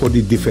 por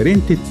de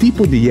diferentes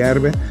tipos de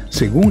hierba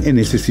según a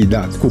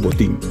necessidade que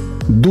tem.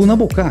 D'una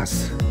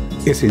bocasse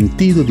e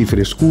sentido de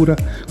frescura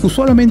que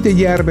solamente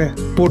hierba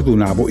por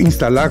donavo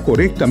instalar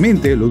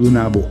correctamente lo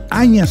donavo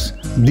años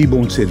de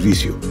bom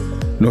servicio.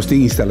 Nós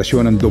temos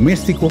instalação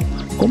doméstico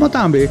como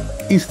também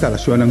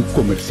instalação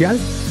comercial,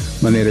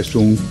 maneira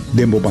som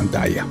demo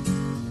pantalla.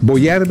 Bo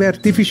hierba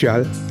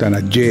artificial está na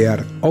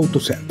JR Auto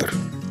Center.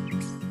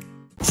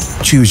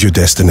 Choose your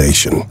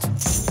destination,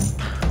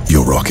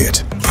 your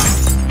rocket,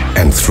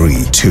 and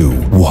 3, 2,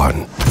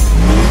 1.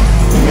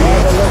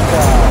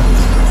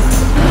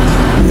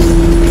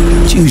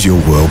 Choose your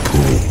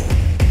whirlpool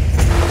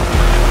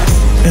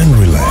and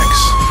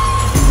relax.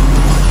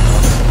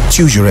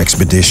 Choose your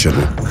expedition.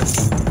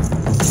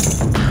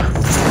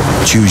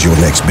 Choose your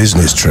next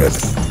business trip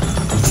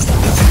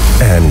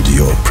and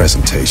your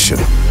presentation.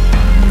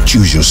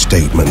 Choose your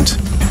statement.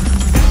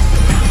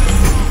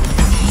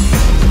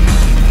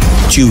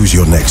 Choose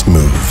your next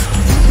move.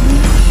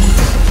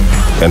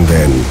 And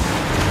then,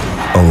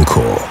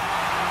 encore.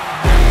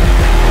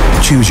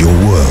 Choose your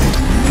world.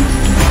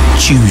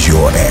 Choose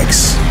your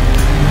ex.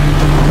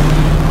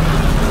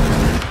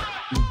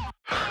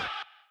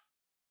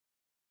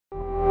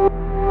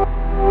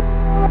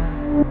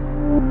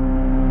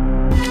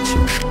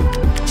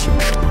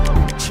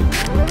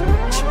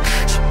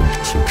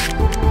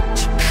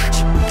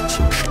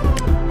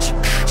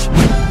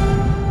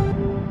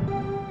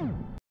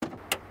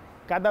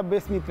 Cada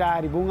vez me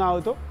trago um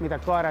auto, me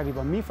decora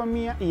arriba minha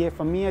família e a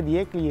família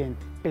de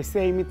cliente.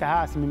 Pensei me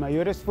faz meu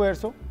maior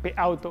esforço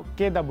para auto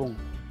queda bom.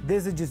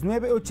 Desde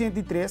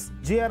 1983,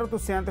 JR Auto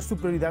Center sua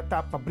prioridade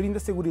está para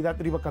brindar segurança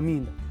riba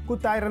caminho, que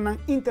está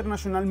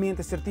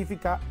internacionalmente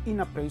certificado e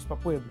na preço para o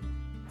povo.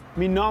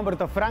 Meu nome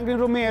é Franklin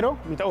Romero,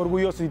 me está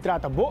orgulhoso de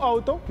tratar bom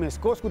auto, mas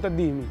coisa que de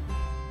mim.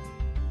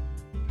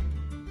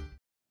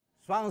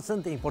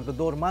 Swanson é o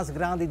importador mais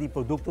grande de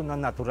produtos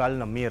naturais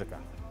na América.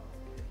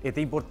 E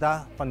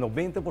importa para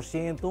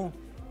 90%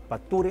 para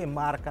toda a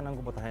marca na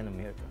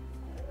América.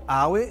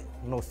 Hoje,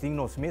 nós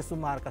temos a mesma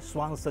marca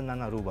Swanson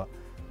na Aruba.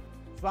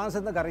 Swanson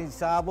é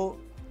garantizado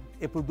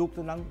e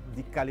produto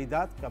de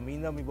qualidade, que a mim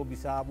me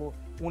observo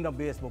uma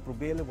vez no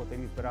problema, vou ter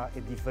que esperar a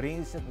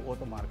diferença com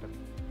outra marca.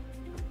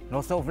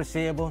 Nós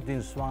oferecemos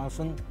de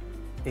Swanson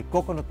e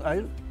coconut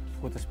oil,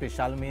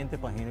 especialmente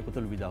para a gente que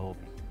está hobby.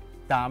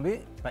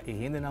 Também, para a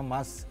gente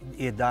mais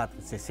idade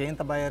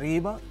 60 para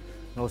arriba,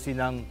 nós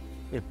temos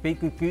o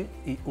PQQ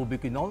e o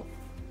ubiquinol,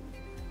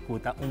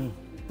 que é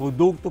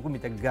produto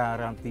que é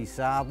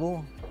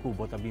garantizado, que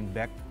bota bem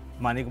back,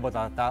 mas que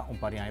bota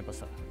parinha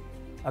passar.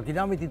 Aqui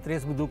nós temos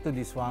 3 produtos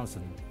de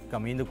Swanson,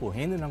 caminho com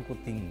gente que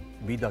tem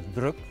vida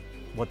druk,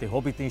 bota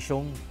hobby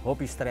tensão,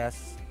 hobby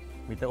stress.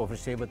 Nós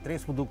oferecemos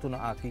 3 produtos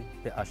aqui,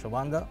 de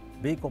Ashwanda,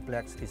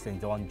 B-Complex e St.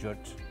 John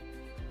Church.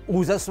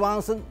 Usa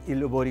Swanson e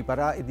ele vai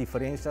reparar a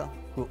diferença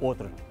com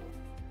outro.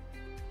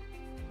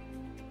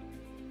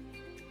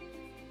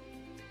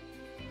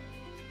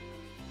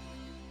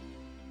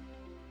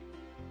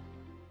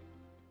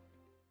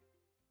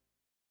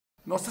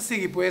 Nós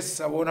seguimos pues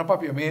a bom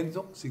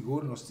papiamento,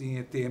 seguro, nós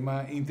temos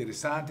tema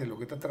interessante, lo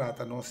que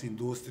trata nossa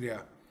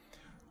indústria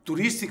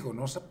turística,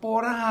 nós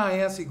por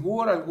aí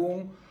seguro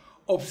alguma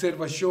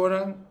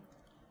observação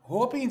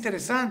bem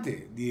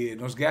interessante de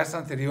nos guests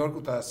anterior que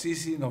está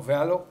Cici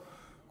Novello,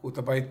 que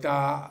também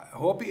está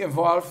bem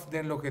envolvido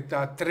em lo que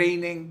está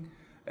training,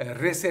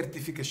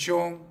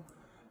 recertificação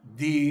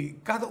de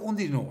cada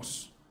de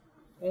nós.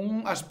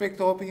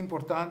 Aspecto bem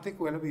importante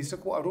que ele diz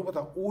que a Aruba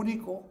está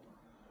único.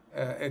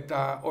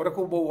 Ora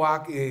que o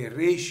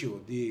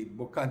ratio de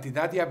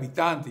quantidade de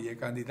habitantes e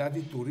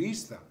quantidade de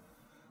turistas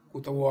que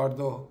o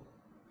guardo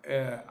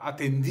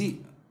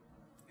atendi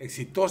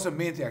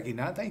exitosamente aqui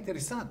nada é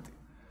interessante.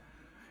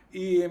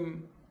 Y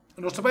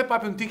nós também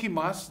papi um tique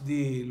mais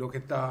de lo que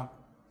está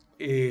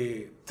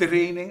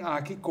training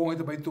aqui com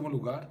ele para tomar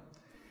lugar.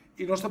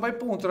 E nós também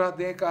pontra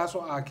de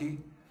caso aqui,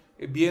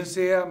 bien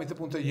sea me te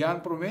ponta Jan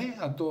para mim,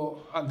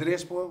 então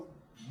Andrés por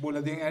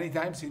bolading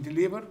anytime, sem te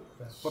livre.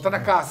 Bota na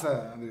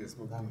casa, Andrés.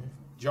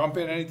 Jump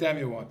in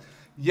anytime you want.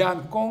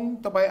 Jan com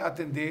também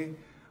atender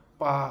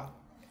para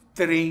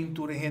train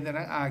toda a gente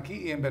aqui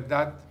e em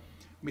verdade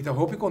me está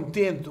muito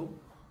contento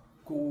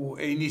com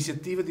a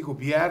iniciativa do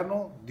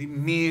governo de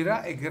mira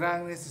a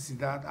grande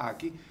necessidade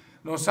aqui.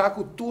 Nós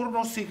saco turno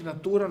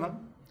assinatura, não?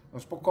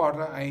 Nós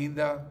concorda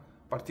ainda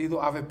partido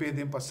AVP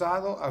do ano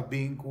passado, a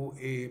bem com o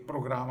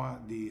programa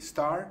de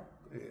STAR,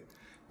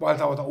 qual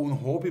estava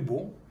hobby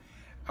bom.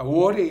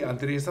 Agora,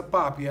 Andrés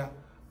Papia,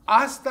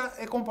 hasta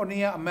a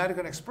companhia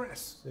American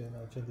Express. Sim,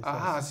 na 86.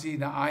 Ah, sim,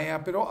 na AIA.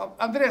 Pero,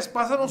 Andrés,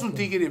 passa-nos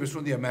tique de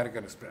versão de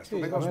American Express.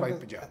 Sim,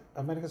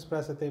 American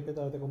Express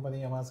é a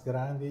companhia mais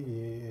grande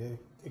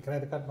e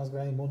credit card mais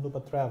grande do mundo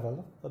para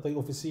travel. Tem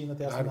oficina,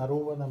 tem na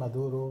Aruba, na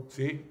Maduro,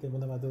 tem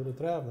na Maduro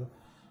Travel.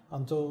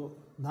 Então,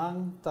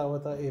 não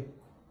estava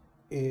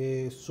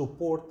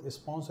support,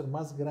 sponsor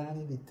mais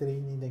grande de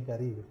training do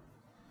Caribe.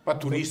 Para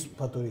turismo?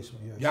 Para turismo,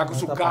 yes. Já com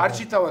o kart,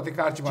 estava de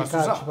kart mais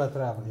usado? Kart para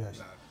travel,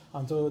 yes.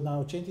 Então, na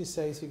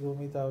 86, eu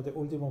estava o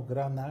último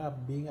grande na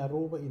bem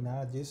Aruba e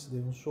na diz de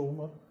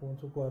zomer,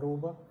 junto com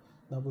Aruba,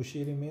 na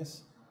Bushiri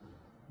mês.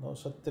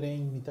 Nossa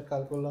treino, me está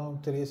calculando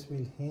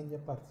 3.000 gente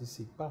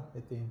participar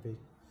de tempo.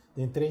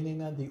 De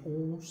treino de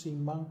 1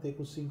 semana até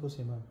 5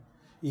 semanas.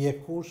 E o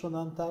curso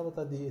não estava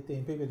de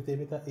tempo, porque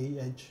tempo está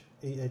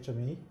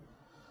AHME.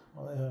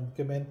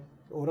 Que bem,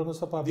 ora nós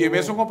estamos e a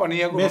mesma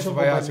companhia que nós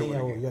vai fazer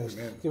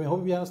que me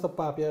hobby nós estamos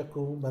papia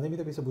com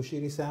bandeira de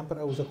Bushiri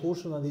sempre usa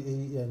curso na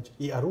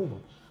de Aruba.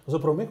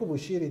 Nós prometo que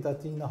Bushiri está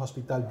na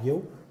hospital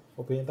bio,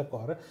 o penta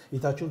agora, e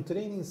está um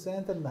training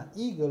center na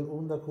Eagle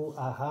onde com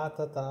a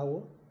rata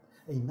tal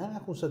e na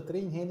com essa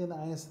training gente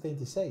na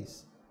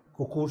 76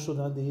 com curso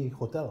na de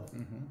hotel,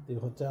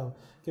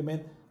 que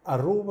bem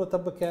Aruba está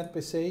bekend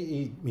per se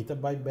e me está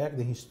back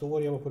de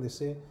história para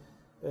ser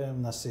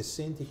na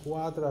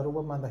 64,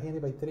 Aruba manda gente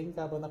vai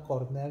treinar na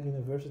Cornell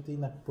University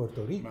na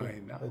Puerto Rico.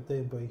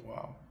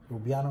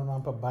 Rubiano não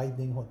para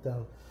Biden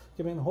Hotel.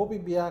 Que bem, hobby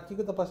viajar aqui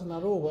que está passando na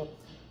Aruba.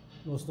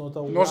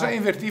 Nós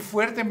invertimos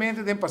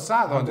fortemente no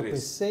passado, Andrés.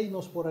 Pensei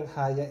nós por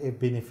aí é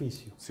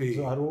benefício.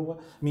 Sim. Aruba,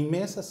 minha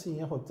mesa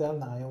sim hotel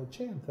na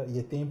 80 e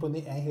é tempo de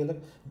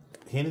eigenlijk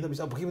gente está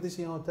pensando, por que você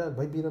tem hotel?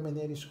 Vai vir a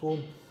menina escola.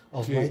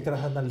 Of vai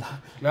trabalhar na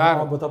lá.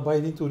 Claro. Bota vai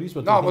em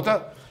turismo. Não,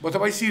 bota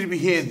vai servir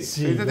gente.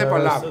 Sim, de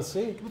palavra.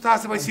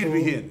 Bota vai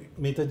servir gente.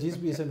 Meta diz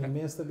bisa minha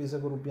mesa bisa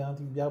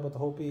grupiante via bota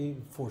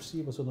hopi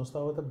forci, mas nós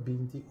estava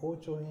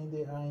 28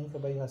 gente aí que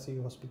vai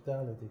fazer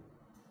hospitality.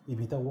 E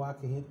bita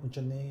wak gente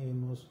unchane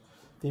nos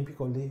tempo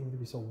colégio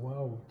bisa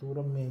wow,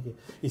 tudo mega.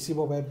 E se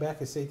você vai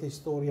back essa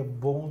história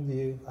bom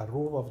de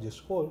Aruba de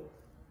escola.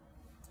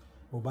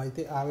 O vai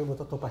ter ave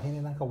bota topa gente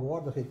na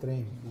kawardo que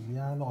treino.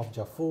 Guiano of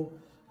Jafu.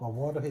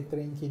 Agora é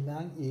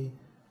training e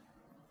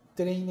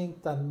training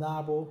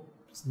tanabo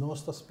nós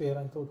está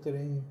esperando o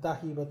training tá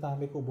riba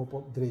também com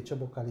o direito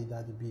à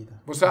qualidade de vida.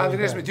 Você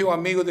Andrés me tinha um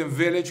amigo de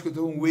village que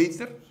tem um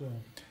waiter.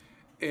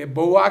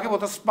 Boa que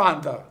bota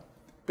espanta,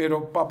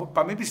 pero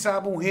para mim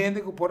precisava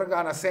gente que pode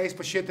ganhar 6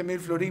 para 7 mil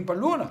florins para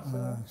luna,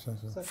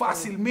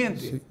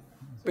 facilmente.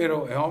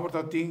 Pero é um homem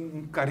que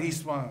tem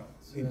carisma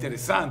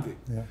interessante.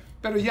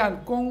 Pero Jan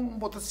com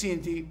bota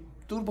sente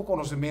tudo o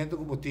conhecimento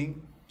que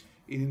botem.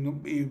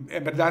 E é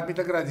verdade, muito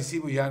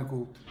agradecido,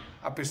 Janko.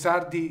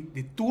 Apesar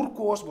de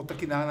turcos, botar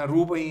aqui na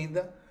Aruba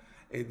ainda,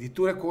 de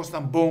tudo que custa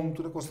bom,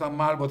 tudo que custa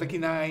mal, botar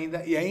aqui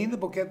ainda, e ainda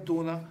porque é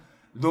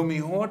do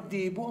melhor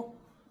tipo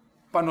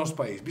para nosso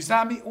país.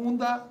 Bisami,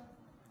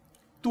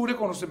 todo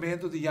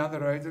conhecimento de Jan de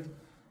Reuter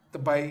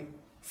também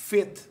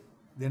fit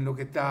no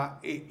que está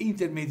a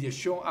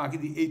intermediação aqui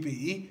de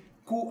EPI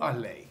com a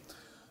lei.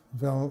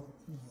 Well,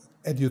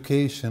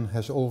 education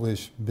has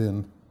always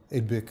been a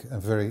big and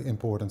very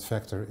important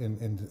factor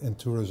in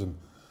tourism.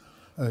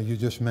 You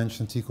just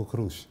mentioned Tico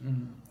Cruz.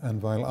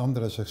 And while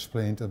Andres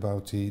explained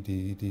about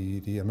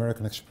the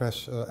American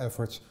Express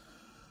efforts,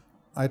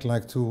 I'd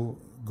like to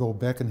go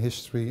back in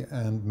history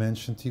and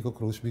mention Tico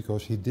Cruz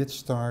because he did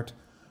start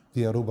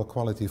the Aruba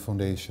Quality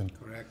Foundation.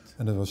 Correct.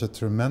 And it was a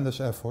tremendous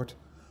effort.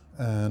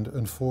 And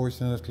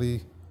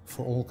unfortunately,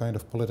 for all kind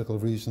of political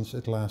reasons,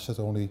 it lasted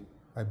only,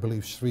 I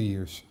believe, 3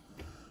 years.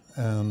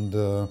 And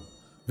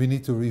we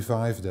need to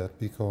revive that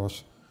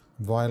because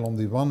while on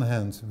the one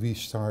hand we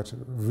start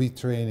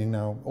retraining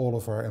now all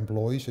of our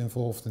employees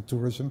involved in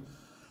tourism,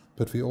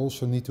 but we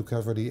also need to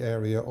cover the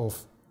area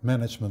of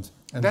management.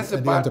 And that's the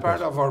bad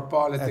part of our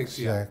politics.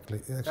 Exactly.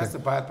 That's the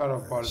bad part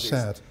of politics.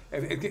 Sad.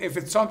 If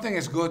it's something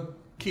is good,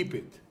 keep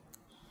it.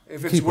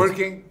 If it's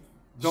working,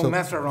 don't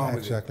mess around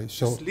with it.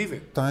 Just leave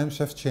it. Times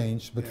have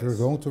changed, but we're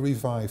going to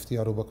revive the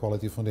Aruba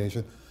Quality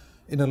Foundation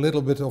in a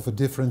little bit of a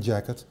different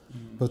jacket,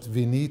 but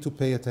we need to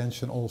pay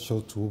attention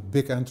also to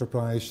big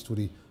enterprise, to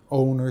the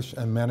owners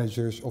and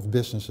managers of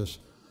businesses,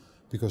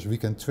 because we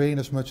can train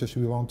as much as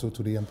we want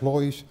to the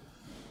employees,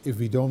 if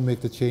we don't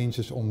make the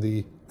changes on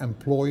the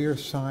employer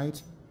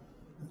side,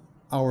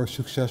 our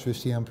success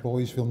with the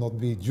employees will not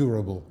be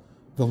durable.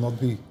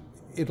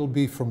 It'll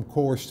be from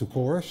course to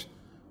course,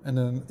 and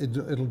then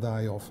it'll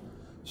die off.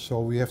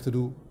 So we have to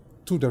do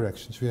two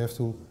directions. We have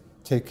to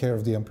take care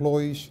of the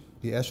employees,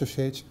 the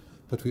associates,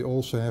 but we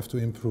also have to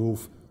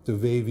improve the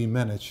way we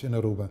manage in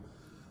Aruba.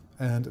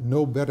 And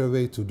no better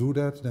way to do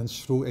that than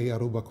through a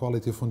Aruba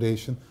Quality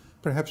Foundation,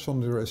 perhaps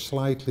under a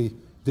slightly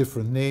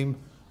different name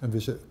and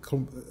with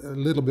a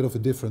little bit of a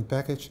different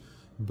package,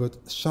 but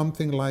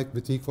something like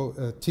what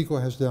Tico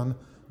has done,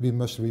 we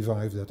must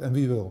revive that, and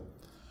we will.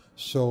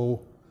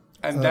 So.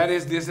 And that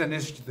is this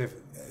initiative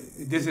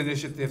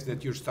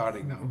that you're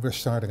starting now. We're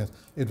starting it.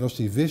 It was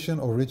the vision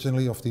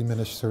originally of the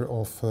Minister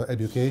of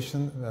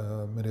Education,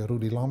 Meneer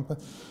Rudy Lampe,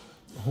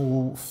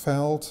 who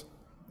felt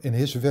in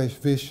his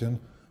vision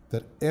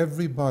that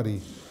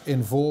everybody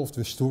involved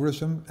with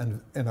tourism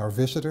and our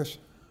visitors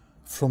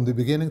from the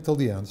beginning till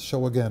the end.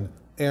 So again,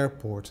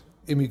 airport,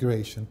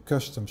 immigration,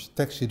 customs,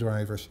 taxi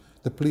drivers,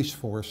 the police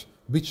force,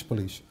 beach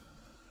police,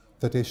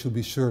 that they should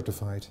be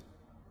certified.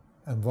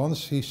 And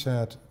once he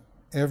said,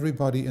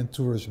 everybody in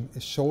tourism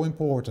is so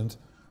important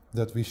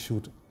that we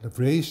should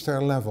raise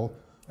their level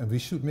and we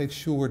should make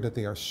sure that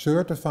they are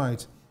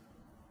certified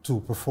to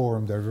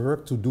perform their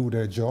work, to do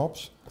their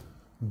jobs,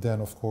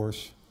 then of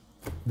course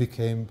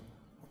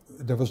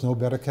there was no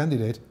better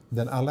candidate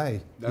than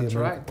Alei. That's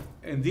right,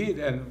 indeed.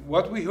 And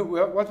what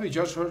we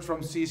just heard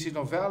from Cici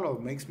Novello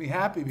makes me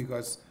happy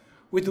because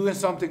we're doing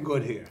something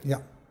good here.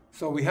 Yeah.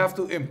 So we have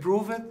to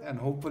improve it and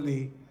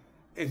hopefully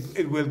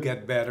it will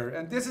get better.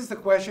 And this is the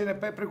question,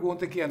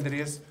 pregunta que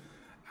Andres,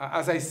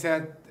 as I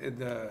said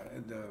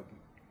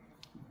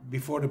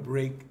before the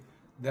break,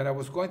 that I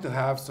was going to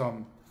have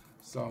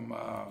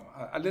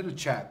a little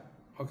chat,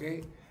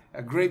 okay?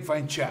 A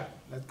grapevine chat,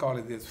 let's call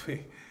it this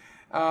way.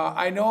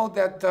 I know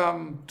that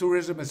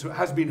tourism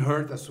has been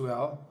hurt as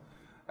well.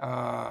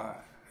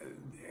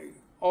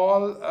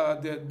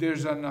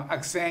 There's an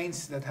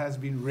accent that has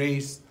been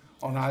raised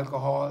on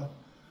alcohol.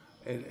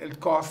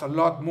 It costs a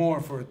lot more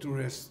for a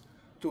tourist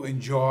to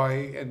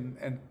enjoy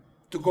and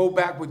to go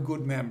back with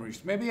good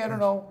memories. Maybe, I don't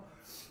know,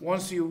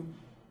 once you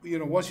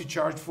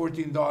charge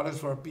 $14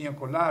 for a pina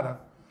colada,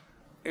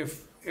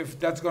 if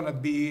that's gonna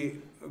be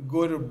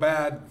good or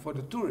bad for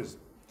the tourism.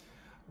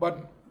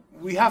 But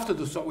we have to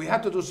do so. We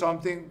have to do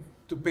something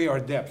to pay our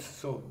debts.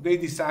 So they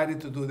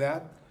decided to do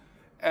that,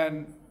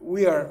 and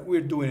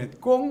we're doing it.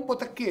 Kung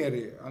bota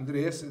quere,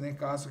 Andres, nesse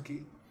caso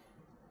aqui,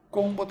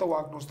 kung bota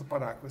wak nós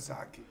parar com essa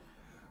aqui.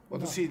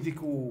 Bota sinti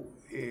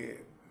que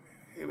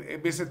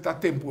bese tá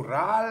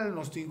temporal,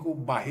 nós temos que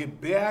barrer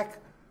back,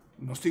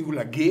 nós temos que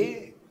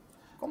laguer.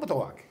 Como bota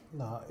wak?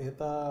 Não,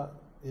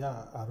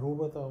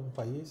 Aruba é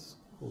país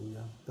que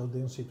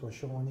tem uma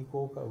situação única,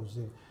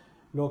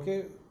 lo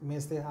que me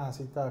está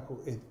haciendo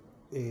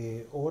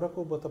ahora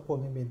que bota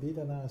pone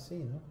medida na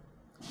assim, não?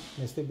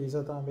 Neste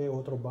visa também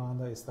outra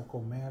banda está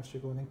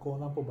comércio com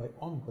não vai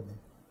ontem.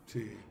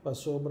 Sim. Para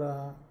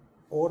sobra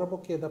ora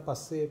porque da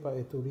passe para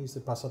o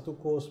turista, passa tu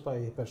cost para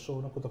a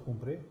pessoa que tá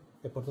compre,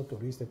 é para o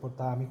turista, é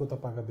para amigo que tá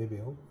paga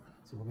BBO.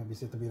 Se você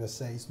visita vira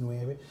 6,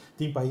 9,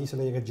 tem país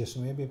lá chega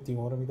 19, tem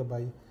hora me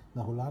vai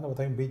na Holanda, vai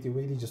ter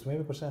BTW de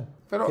 19%.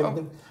 Pero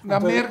na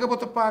América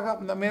você paga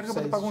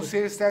um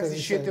sales tax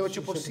de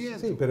 7-8%.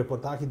 Sim, pero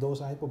por aqui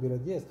 2 anos por vira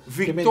 10.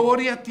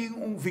 Victoria tem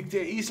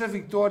Isla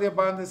Victoria,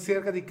 banda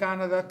cerca de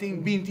Canadá, tem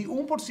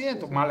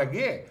 21%.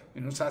 Malagué, e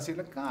não sabe se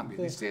ela cambia.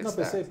 Não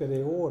pensei, pero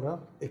agora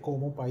é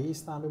como um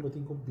país também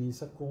tem que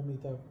visa como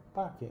está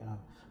paque.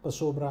 Para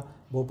sobra,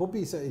 vou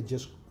visa é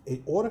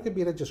hora que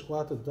vira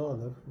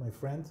 $4, my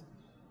friend.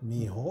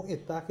 Miho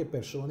está que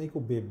pessoa que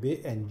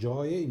bebê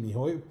enjoy e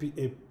miho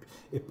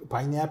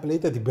pineapple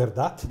de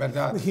verdade.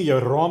 E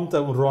rom tá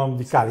rom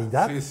de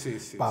qualidade.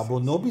 Sim. Para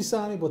não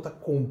precisar botar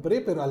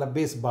compre, pero a la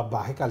vez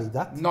baixa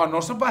qualidade.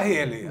 Não só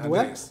barrele,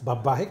 Andrés.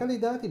 Baixa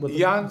qualidade.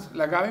 Ian,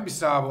 lagami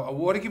bisabo, a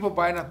hora que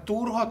vai na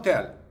tour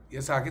hotel. E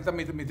essa aqui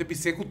também te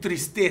pise com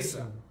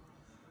tristeza.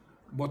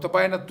 Bota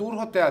vai na tour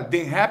hotel,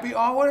 den happy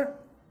hour.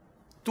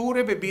 Tour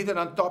é bebida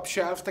na top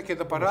shelf tá que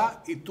da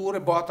para e tour é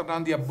bota na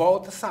dia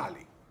bota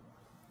sali.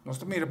 Nós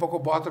também pouco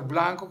butter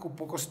blanco, com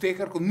pouco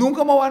sticker, com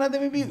nunca mais nada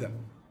de bebida.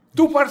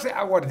 Tu parece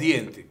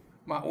aguardiente,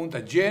 mas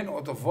gin,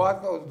 outra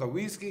vodka, outra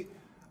whisky,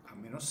 a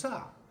mim não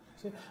sabe.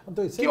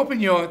 Que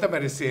opinião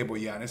também recebo,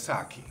 Jan, essa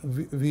aqui?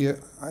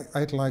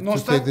 I'd like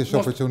to take this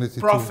opportunity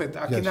profit. to...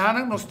 Aqui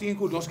nós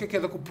temos que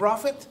queda com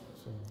profit,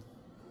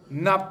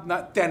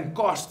 ten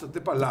costa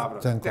de palavra,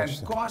 ten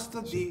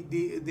costa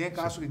de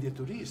caso de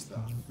turista.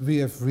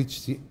 We have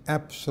reached the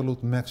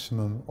absolute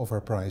maximum of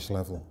our price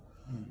level.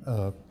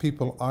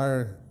 People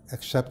are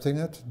accepting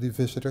it, the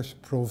visitors,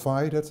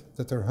 provided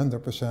that they're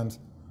 100%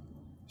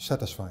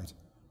 satisfied.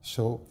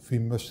 So we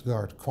must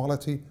guard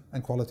quality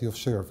and quality of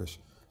service.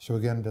 So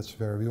again, that's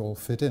where we all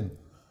fit in.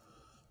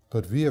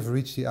 But we have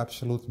reached the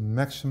absolute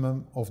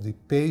maximum of the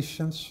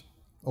patience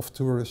of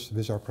tourists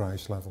with our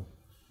price level.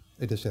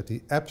 It is at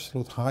the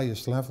absolute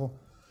highest level.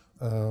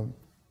 I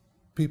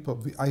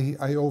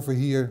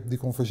overhear the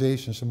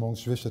conversations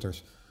amongst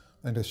visitors.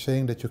 and they're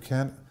saying that you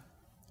can't.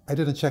 I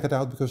didn't check it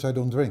out because I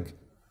don't drink.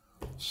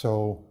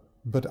 So,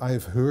 but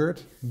I've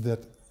heard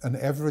that an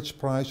average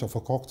price of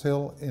a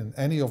cocktail in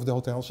any of the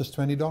hotels is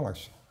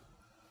 $20.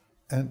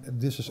 And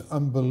this is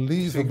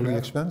unbelievably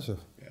expensive.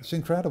 Yeah. It's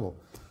incredible.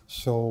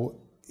 So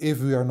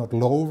if we are not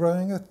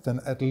lowering it, then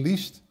at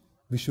least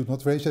we should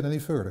not raise it any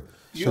further.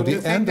 So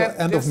the end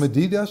of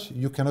medidas,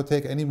 you cannot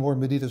take any more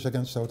medidas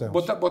against hotels.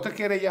 Você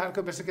quer já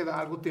que você quer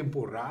algo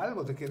temporal,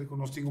 você quer que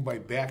nós tenhamos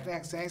buyback na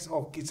exchange,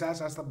 ou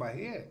quizás hasta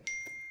barrer.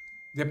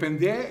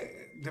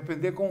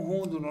 Depende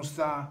conjunto nós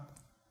está,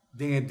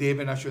 de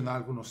deve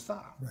nacional que nós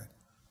está. Right.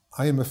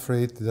 I am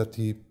afraid that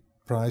the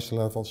price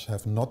levels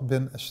have not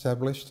been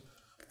established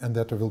and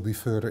that there will be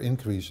further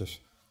increases.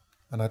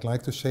 And I'd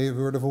like to say a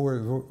word of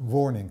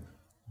warning.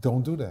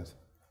 Don't do that.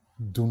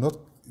 Do not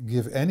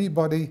give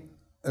anybody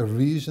a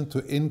reason to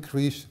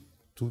increase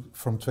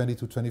from $20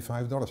 to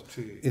 $25.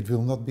 Sí. It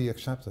will not be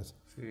accepted.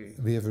 Sí.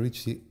 We have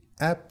reached the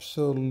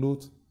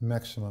absolute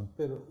maximum.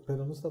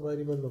 Pero não está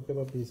bem lo que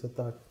vai pensar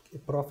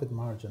profit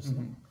margins.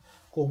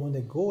 Como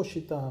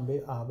negócio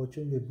também há um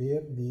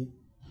dever de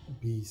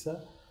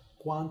visa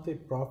quanto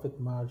profit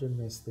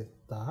margin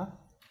está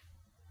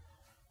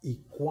e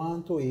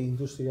quanto a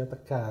indústria está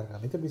carga.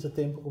 Então, visa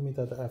tempo como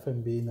está a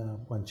F&B na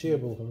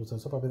Guanchebo, como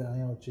está para ver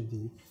em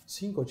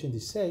 85,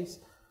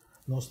 86,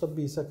 nós está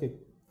visa que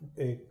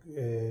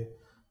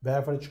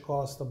beverage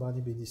cost está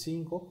em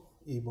 25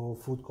 e o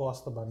food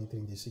cost está em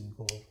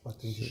 35 para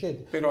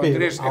 37. Pero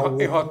Andrés,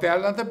 o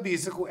hotel não está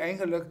visa que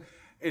eigenlijk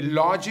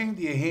lodging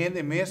die heen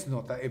de meest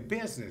nota é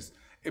business.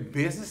 É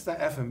business da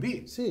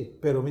F&B. Sim,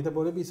 pero mita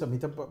pode visa,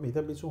 mita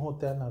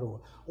hotel na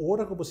rua.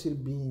 Ora que você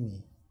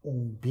serve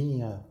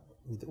vinha,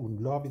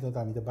 lobby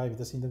da mita vai,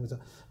 mita sinta,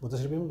 você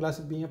serve glass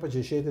de vinha para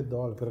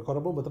 $17, pero agora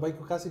bom, você vai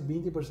com quase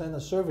 20% na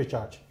service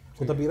charge.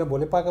 Quando vira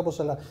bole paga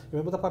você lá,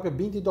 eu vou pagar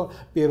 $20,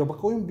 pero para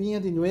com vinha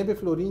de 9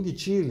 florin de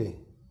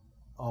Chile.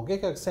 Alguém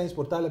que sem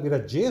exportar vira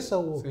 10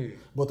 ou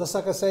você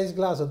saca 6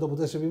 glasses, então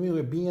você serve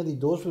vinha de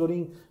 2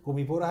 florin,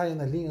 como por aí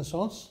na linha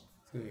sons.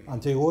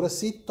 Então agora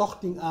se toch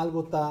tem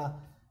algo tá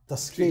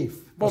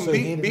escreve. Bom,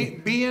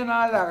 bem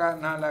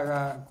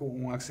na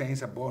com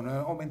accent bom,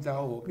 não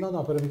aumentar o.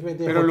 Não,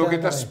 pero lo que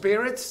tá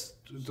spirits,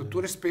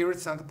 todos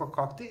spirits são para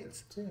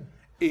cocktails.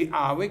 E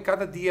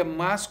cada dia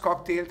mais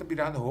cocktail está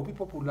virando hobby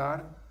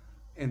popular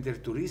entre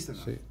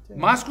turistas,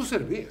 mais que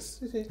cerveja.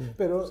 Sim.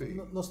 Pero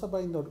nós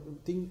estamos indo,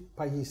 tem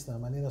país na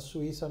maneira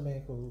Suíça,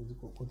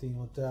 que tem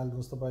hotel,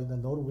 nós estamos indo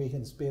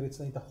Norwegian Spirits,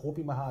 não está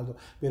hobby mahal,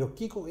 pero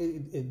Kiko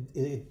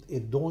é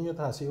dono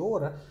da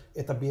senhora,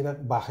 é também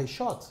barra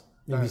shot.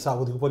 Não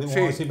sabe que podemos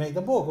assim meio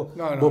tampouco.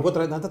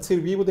 Não está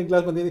servindo de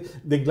glass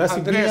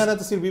de vinha, não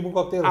está servindo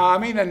cocktail. A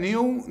mim na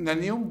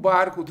nenhum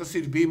barco está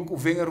servindo com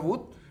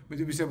vingerhoed, mas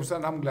eu preciso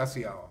usar um glass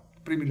de água.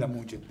 Primeiro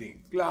muito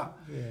ding. Claro.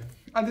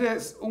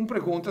 Andrés,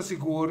 pergunta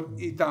seguro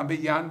e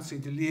também Jan, se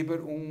te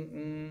liber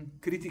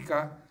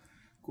crítica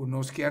que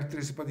nós quer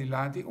trazer para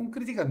adiante,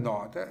 crítica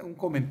nota,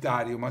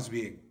 comentário mais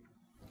bem.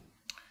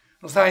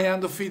 Nós estamos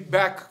dando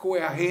feedback que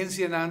a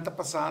agência não está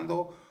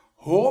passando,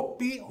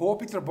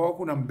 hopi trabalho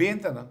com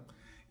ambiente,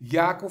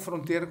 já com a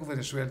fronteira com a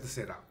Venezuela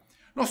será.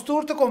 Nós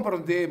temos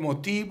compreender o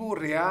motivo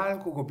real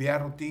que o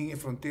governo tem a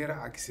fronteira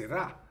aqui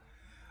será.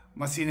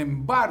 Mas, sin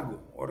embargo,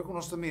 agora que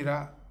nós estamos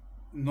mirando,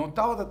 não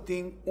está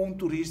tem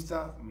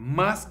turista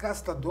mais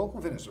gastador que o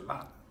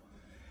venezuelano.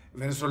 O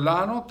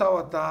venezuelano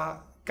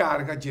está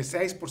carga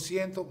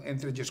 16%,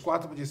 entre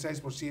 14% e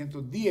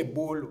 16% de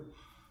bolo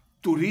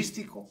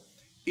turístico.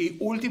 E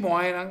último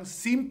ano,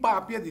 sem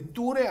papia de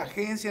toda a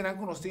agência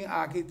que nós temos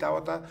aqui,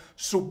 está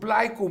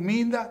supply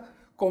comida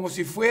como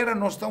se fosse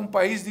nós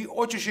país de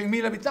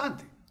 800.000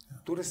 habitantes.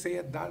 Tudo isso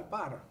é dar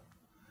para.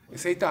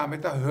 Isso aí também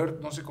está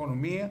hurt nossa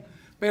economia,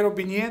 mas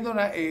vindo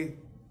na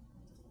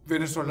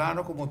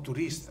venezuelano como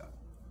turista.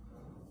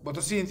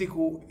 Você sente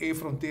que a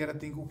fronteira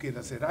tem que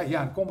dar será?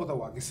 Jan, como está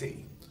o que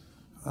sei?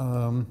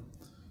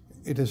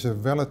 It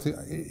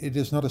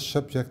is not a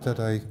subject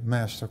that I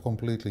master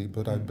completely,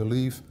 but I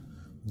believe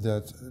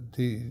that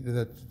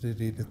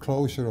the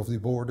closure of the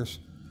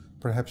borders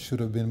perhaps should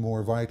have been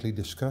more widely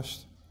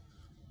discussed.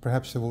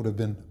 Perhaps there would have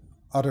been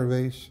other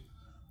ways.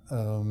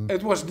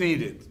 It was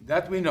needed,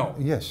 that we know.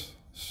 Yes.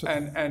 So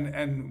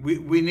and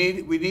we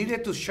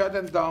needed to shut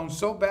them down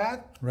so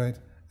bad. Right.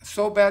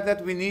 So bad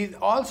that we need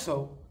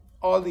also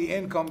all the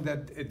income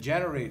that it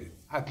generated.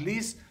 At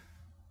least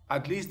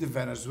the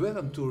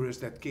Venezuelan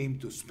tourists that came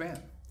to spend.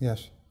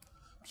 Yes.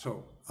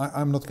 So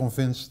I'm not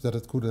convinced that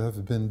it could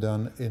have been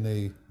done in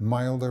a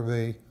milder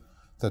way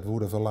that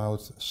would have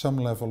allowed some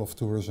level of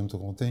tourism to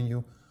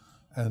continue,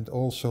 and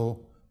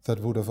also that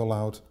would have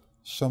allowed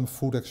some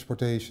food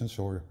exportations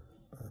or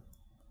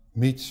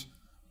meats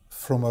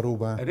from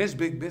Aruba. It is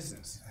big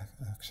business.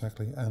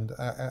 Exactly. And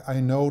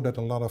I know that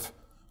a lot of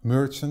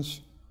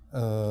merchants,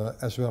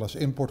 as well as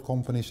import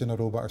companies in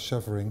Aruba, are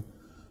suffering.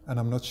 And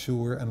I'm not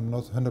sure, and I'm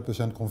not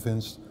 100%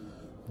 convinced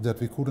that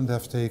we couldn't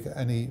have taken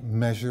any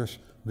measures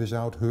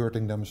without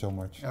hurting them so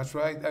much. That's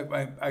right.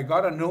 I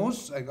got a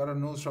news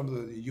from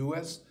the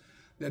U.S.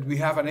 that we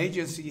have an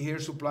agency here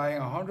supplying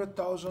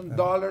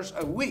 $100,000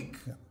 a week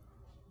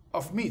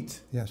of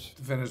meat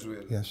to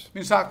Venezuela.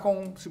 Minsa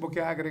kung si você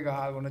agregar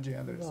algo na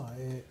Andres? No,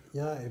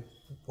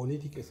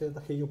 política, é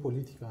daquela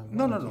política.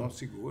 Não,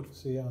 seguro.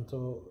 Sim,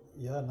 então,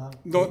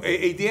 a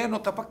ideia não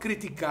está para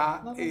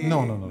criticar.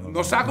 Não.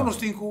 Nós sabemos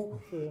que nós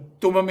temos que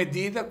tomar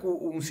medida com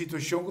uma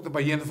situação que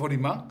está indo fora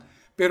de mão,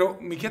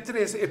 mas me quer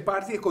trazer a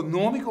parte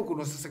econômica que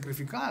nós estamos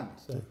sacrificando.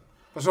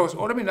 Pessoas,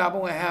 ora me dá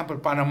um exemplo,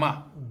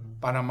 Panamá.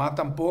 Panamá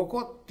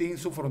tampouco tem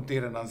sua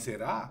fronteira não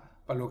será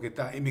para o que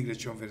está a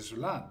imigração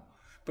venezuelana.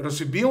 Mas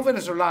se bem um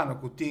venezuelano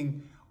que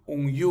tem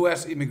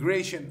US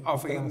immigration,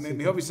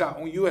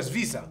 US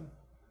visa,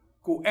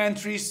 com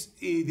entries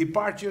e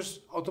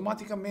departures,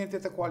 automaticamente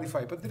está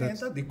qualificado para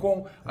dentro, de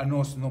como a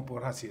nós não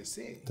podemos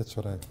fazer. That's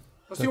what I...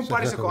 Nós temos um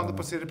par de segundos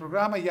para fazer o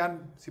programa, e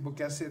se você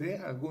quer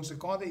ser alguns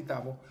segundos, e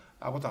estamos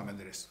a botar o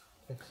endereço.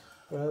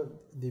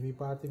 De minha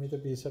parte, eu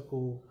penso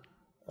que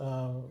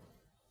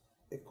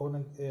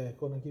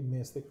quando aqui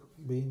mestre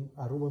bem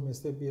Aruba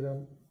mestre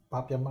vira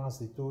papia mais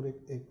de tudo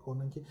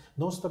quando aqui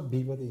não está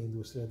viva de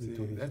indústria de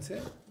turismo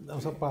não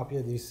está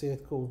papia de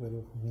seco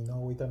pero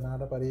não uita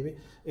nada para ele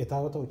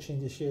estava tão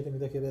 87 me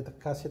daquele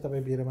casi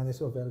estava vira mas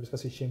isso é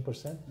quase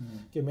 100%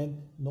 que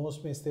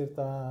nós mestre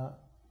está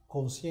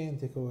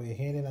consciente que o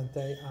higiene não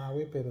tem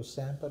água pero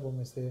sempre o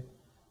mestre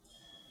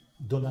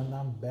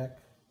donando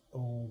back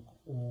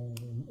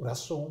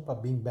razão para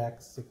vir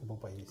back para o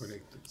país.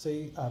 Correto.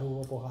 Se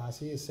Aruba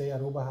porrasi, se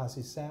Aruba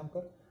hasi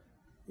sempre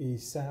e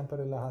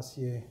sempre la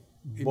hasi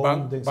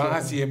bom de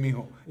hasi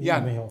miho.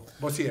 Jan,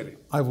 você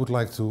I would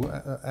like to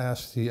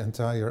ask the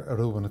entire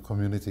Aruban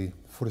community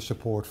for the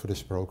support for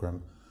this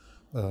program.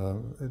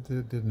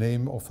 The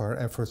name of our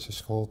efforts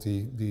is called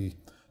the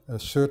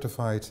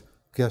Certified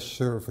Guest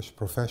Service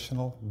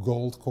Professional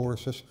Gold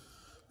Courses,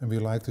 and we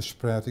like to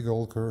spread the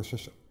gold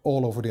courses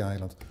all over the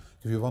island.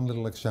 Give you one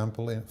little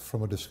example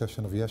from a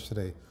discussion of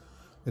yesterday.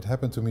 It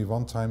happened to me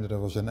one time that I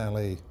was in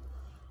LA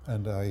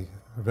and I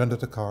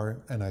rented a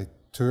car and I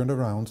turned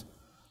around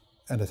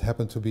and it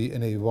happened to be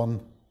in a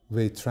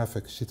one-way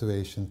traffic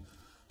situation.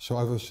 So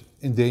I was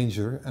in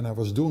danger and I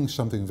was doing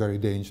something very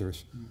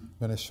dangerous.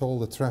 When I saw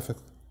the traffic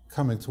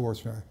coming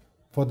towards me,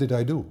 what did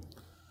I do?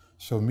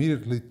 So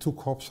immediately 2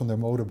 cops on their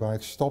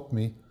motorbikes stopped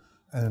me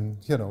and,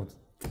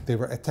 they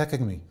were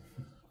attacking me.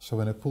 So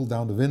when I pulled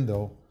down the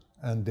window,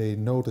 and they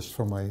noticed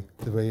from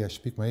the way I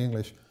speak my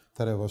English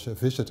that I was a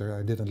visitor,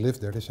 I didn't live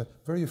there. They said,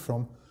 where are you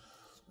from?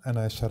 And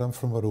I said, I'm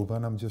from Aruba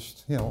and I'm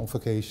just, on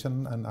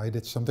vacation and I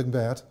did something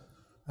bad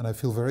and I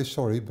feel very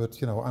sorry,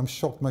 but I'm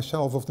shocked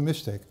myself of the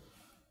mistake.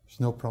 It's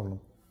no problem.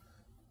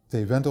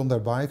 They went on their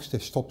bikes, they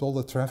stopped all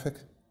the traffic.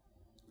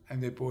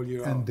 And they pulled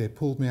you out. And they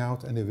pulled me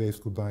out and they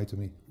waved goodbye to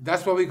me.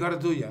 That's what we got to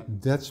do, yeah?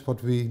 That's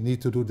what we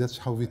need to do. That's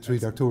how we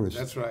treat our tourists.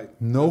 That's right.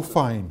 No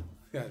fine.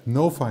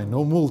 No fine,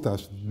 no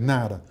multas,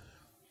 nada.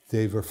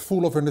 They were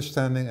full of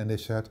understanding and they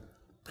said,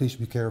 please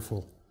be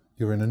careful,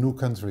 you're in a new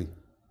country.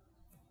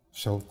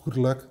 So good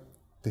luck.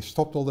 They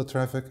stopped all the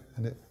traffic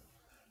and they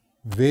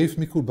waved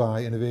me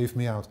goodbye and they waved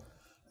me out.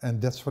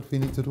 And that's what we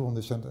need to do on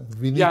this center.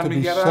 We need to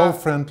be so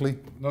friendly.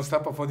 Nós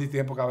está para fora de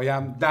tempo,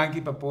 Cavaiam.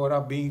 Danke para pôr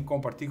bem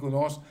compartilhar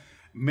conosco.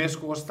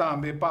 Mescos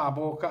também para a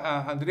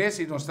boca, Andrés,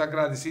 e nós está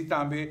agradecido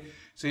também,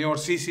 senhor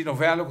Sisi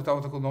Novello, que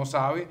está conosco,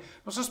 sabe.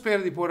 Nós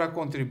esperamos de poder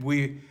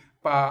contribuir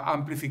para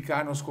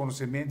amplificar nosso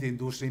conhecimento da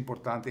indústria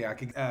importante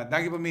aqui.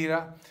 Danke para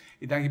mira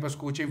e danke para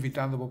escutar,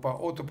 invitando para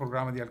outro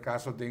programa de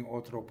Alcaso, tem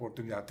outra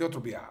oportunidade, outro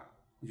viagem.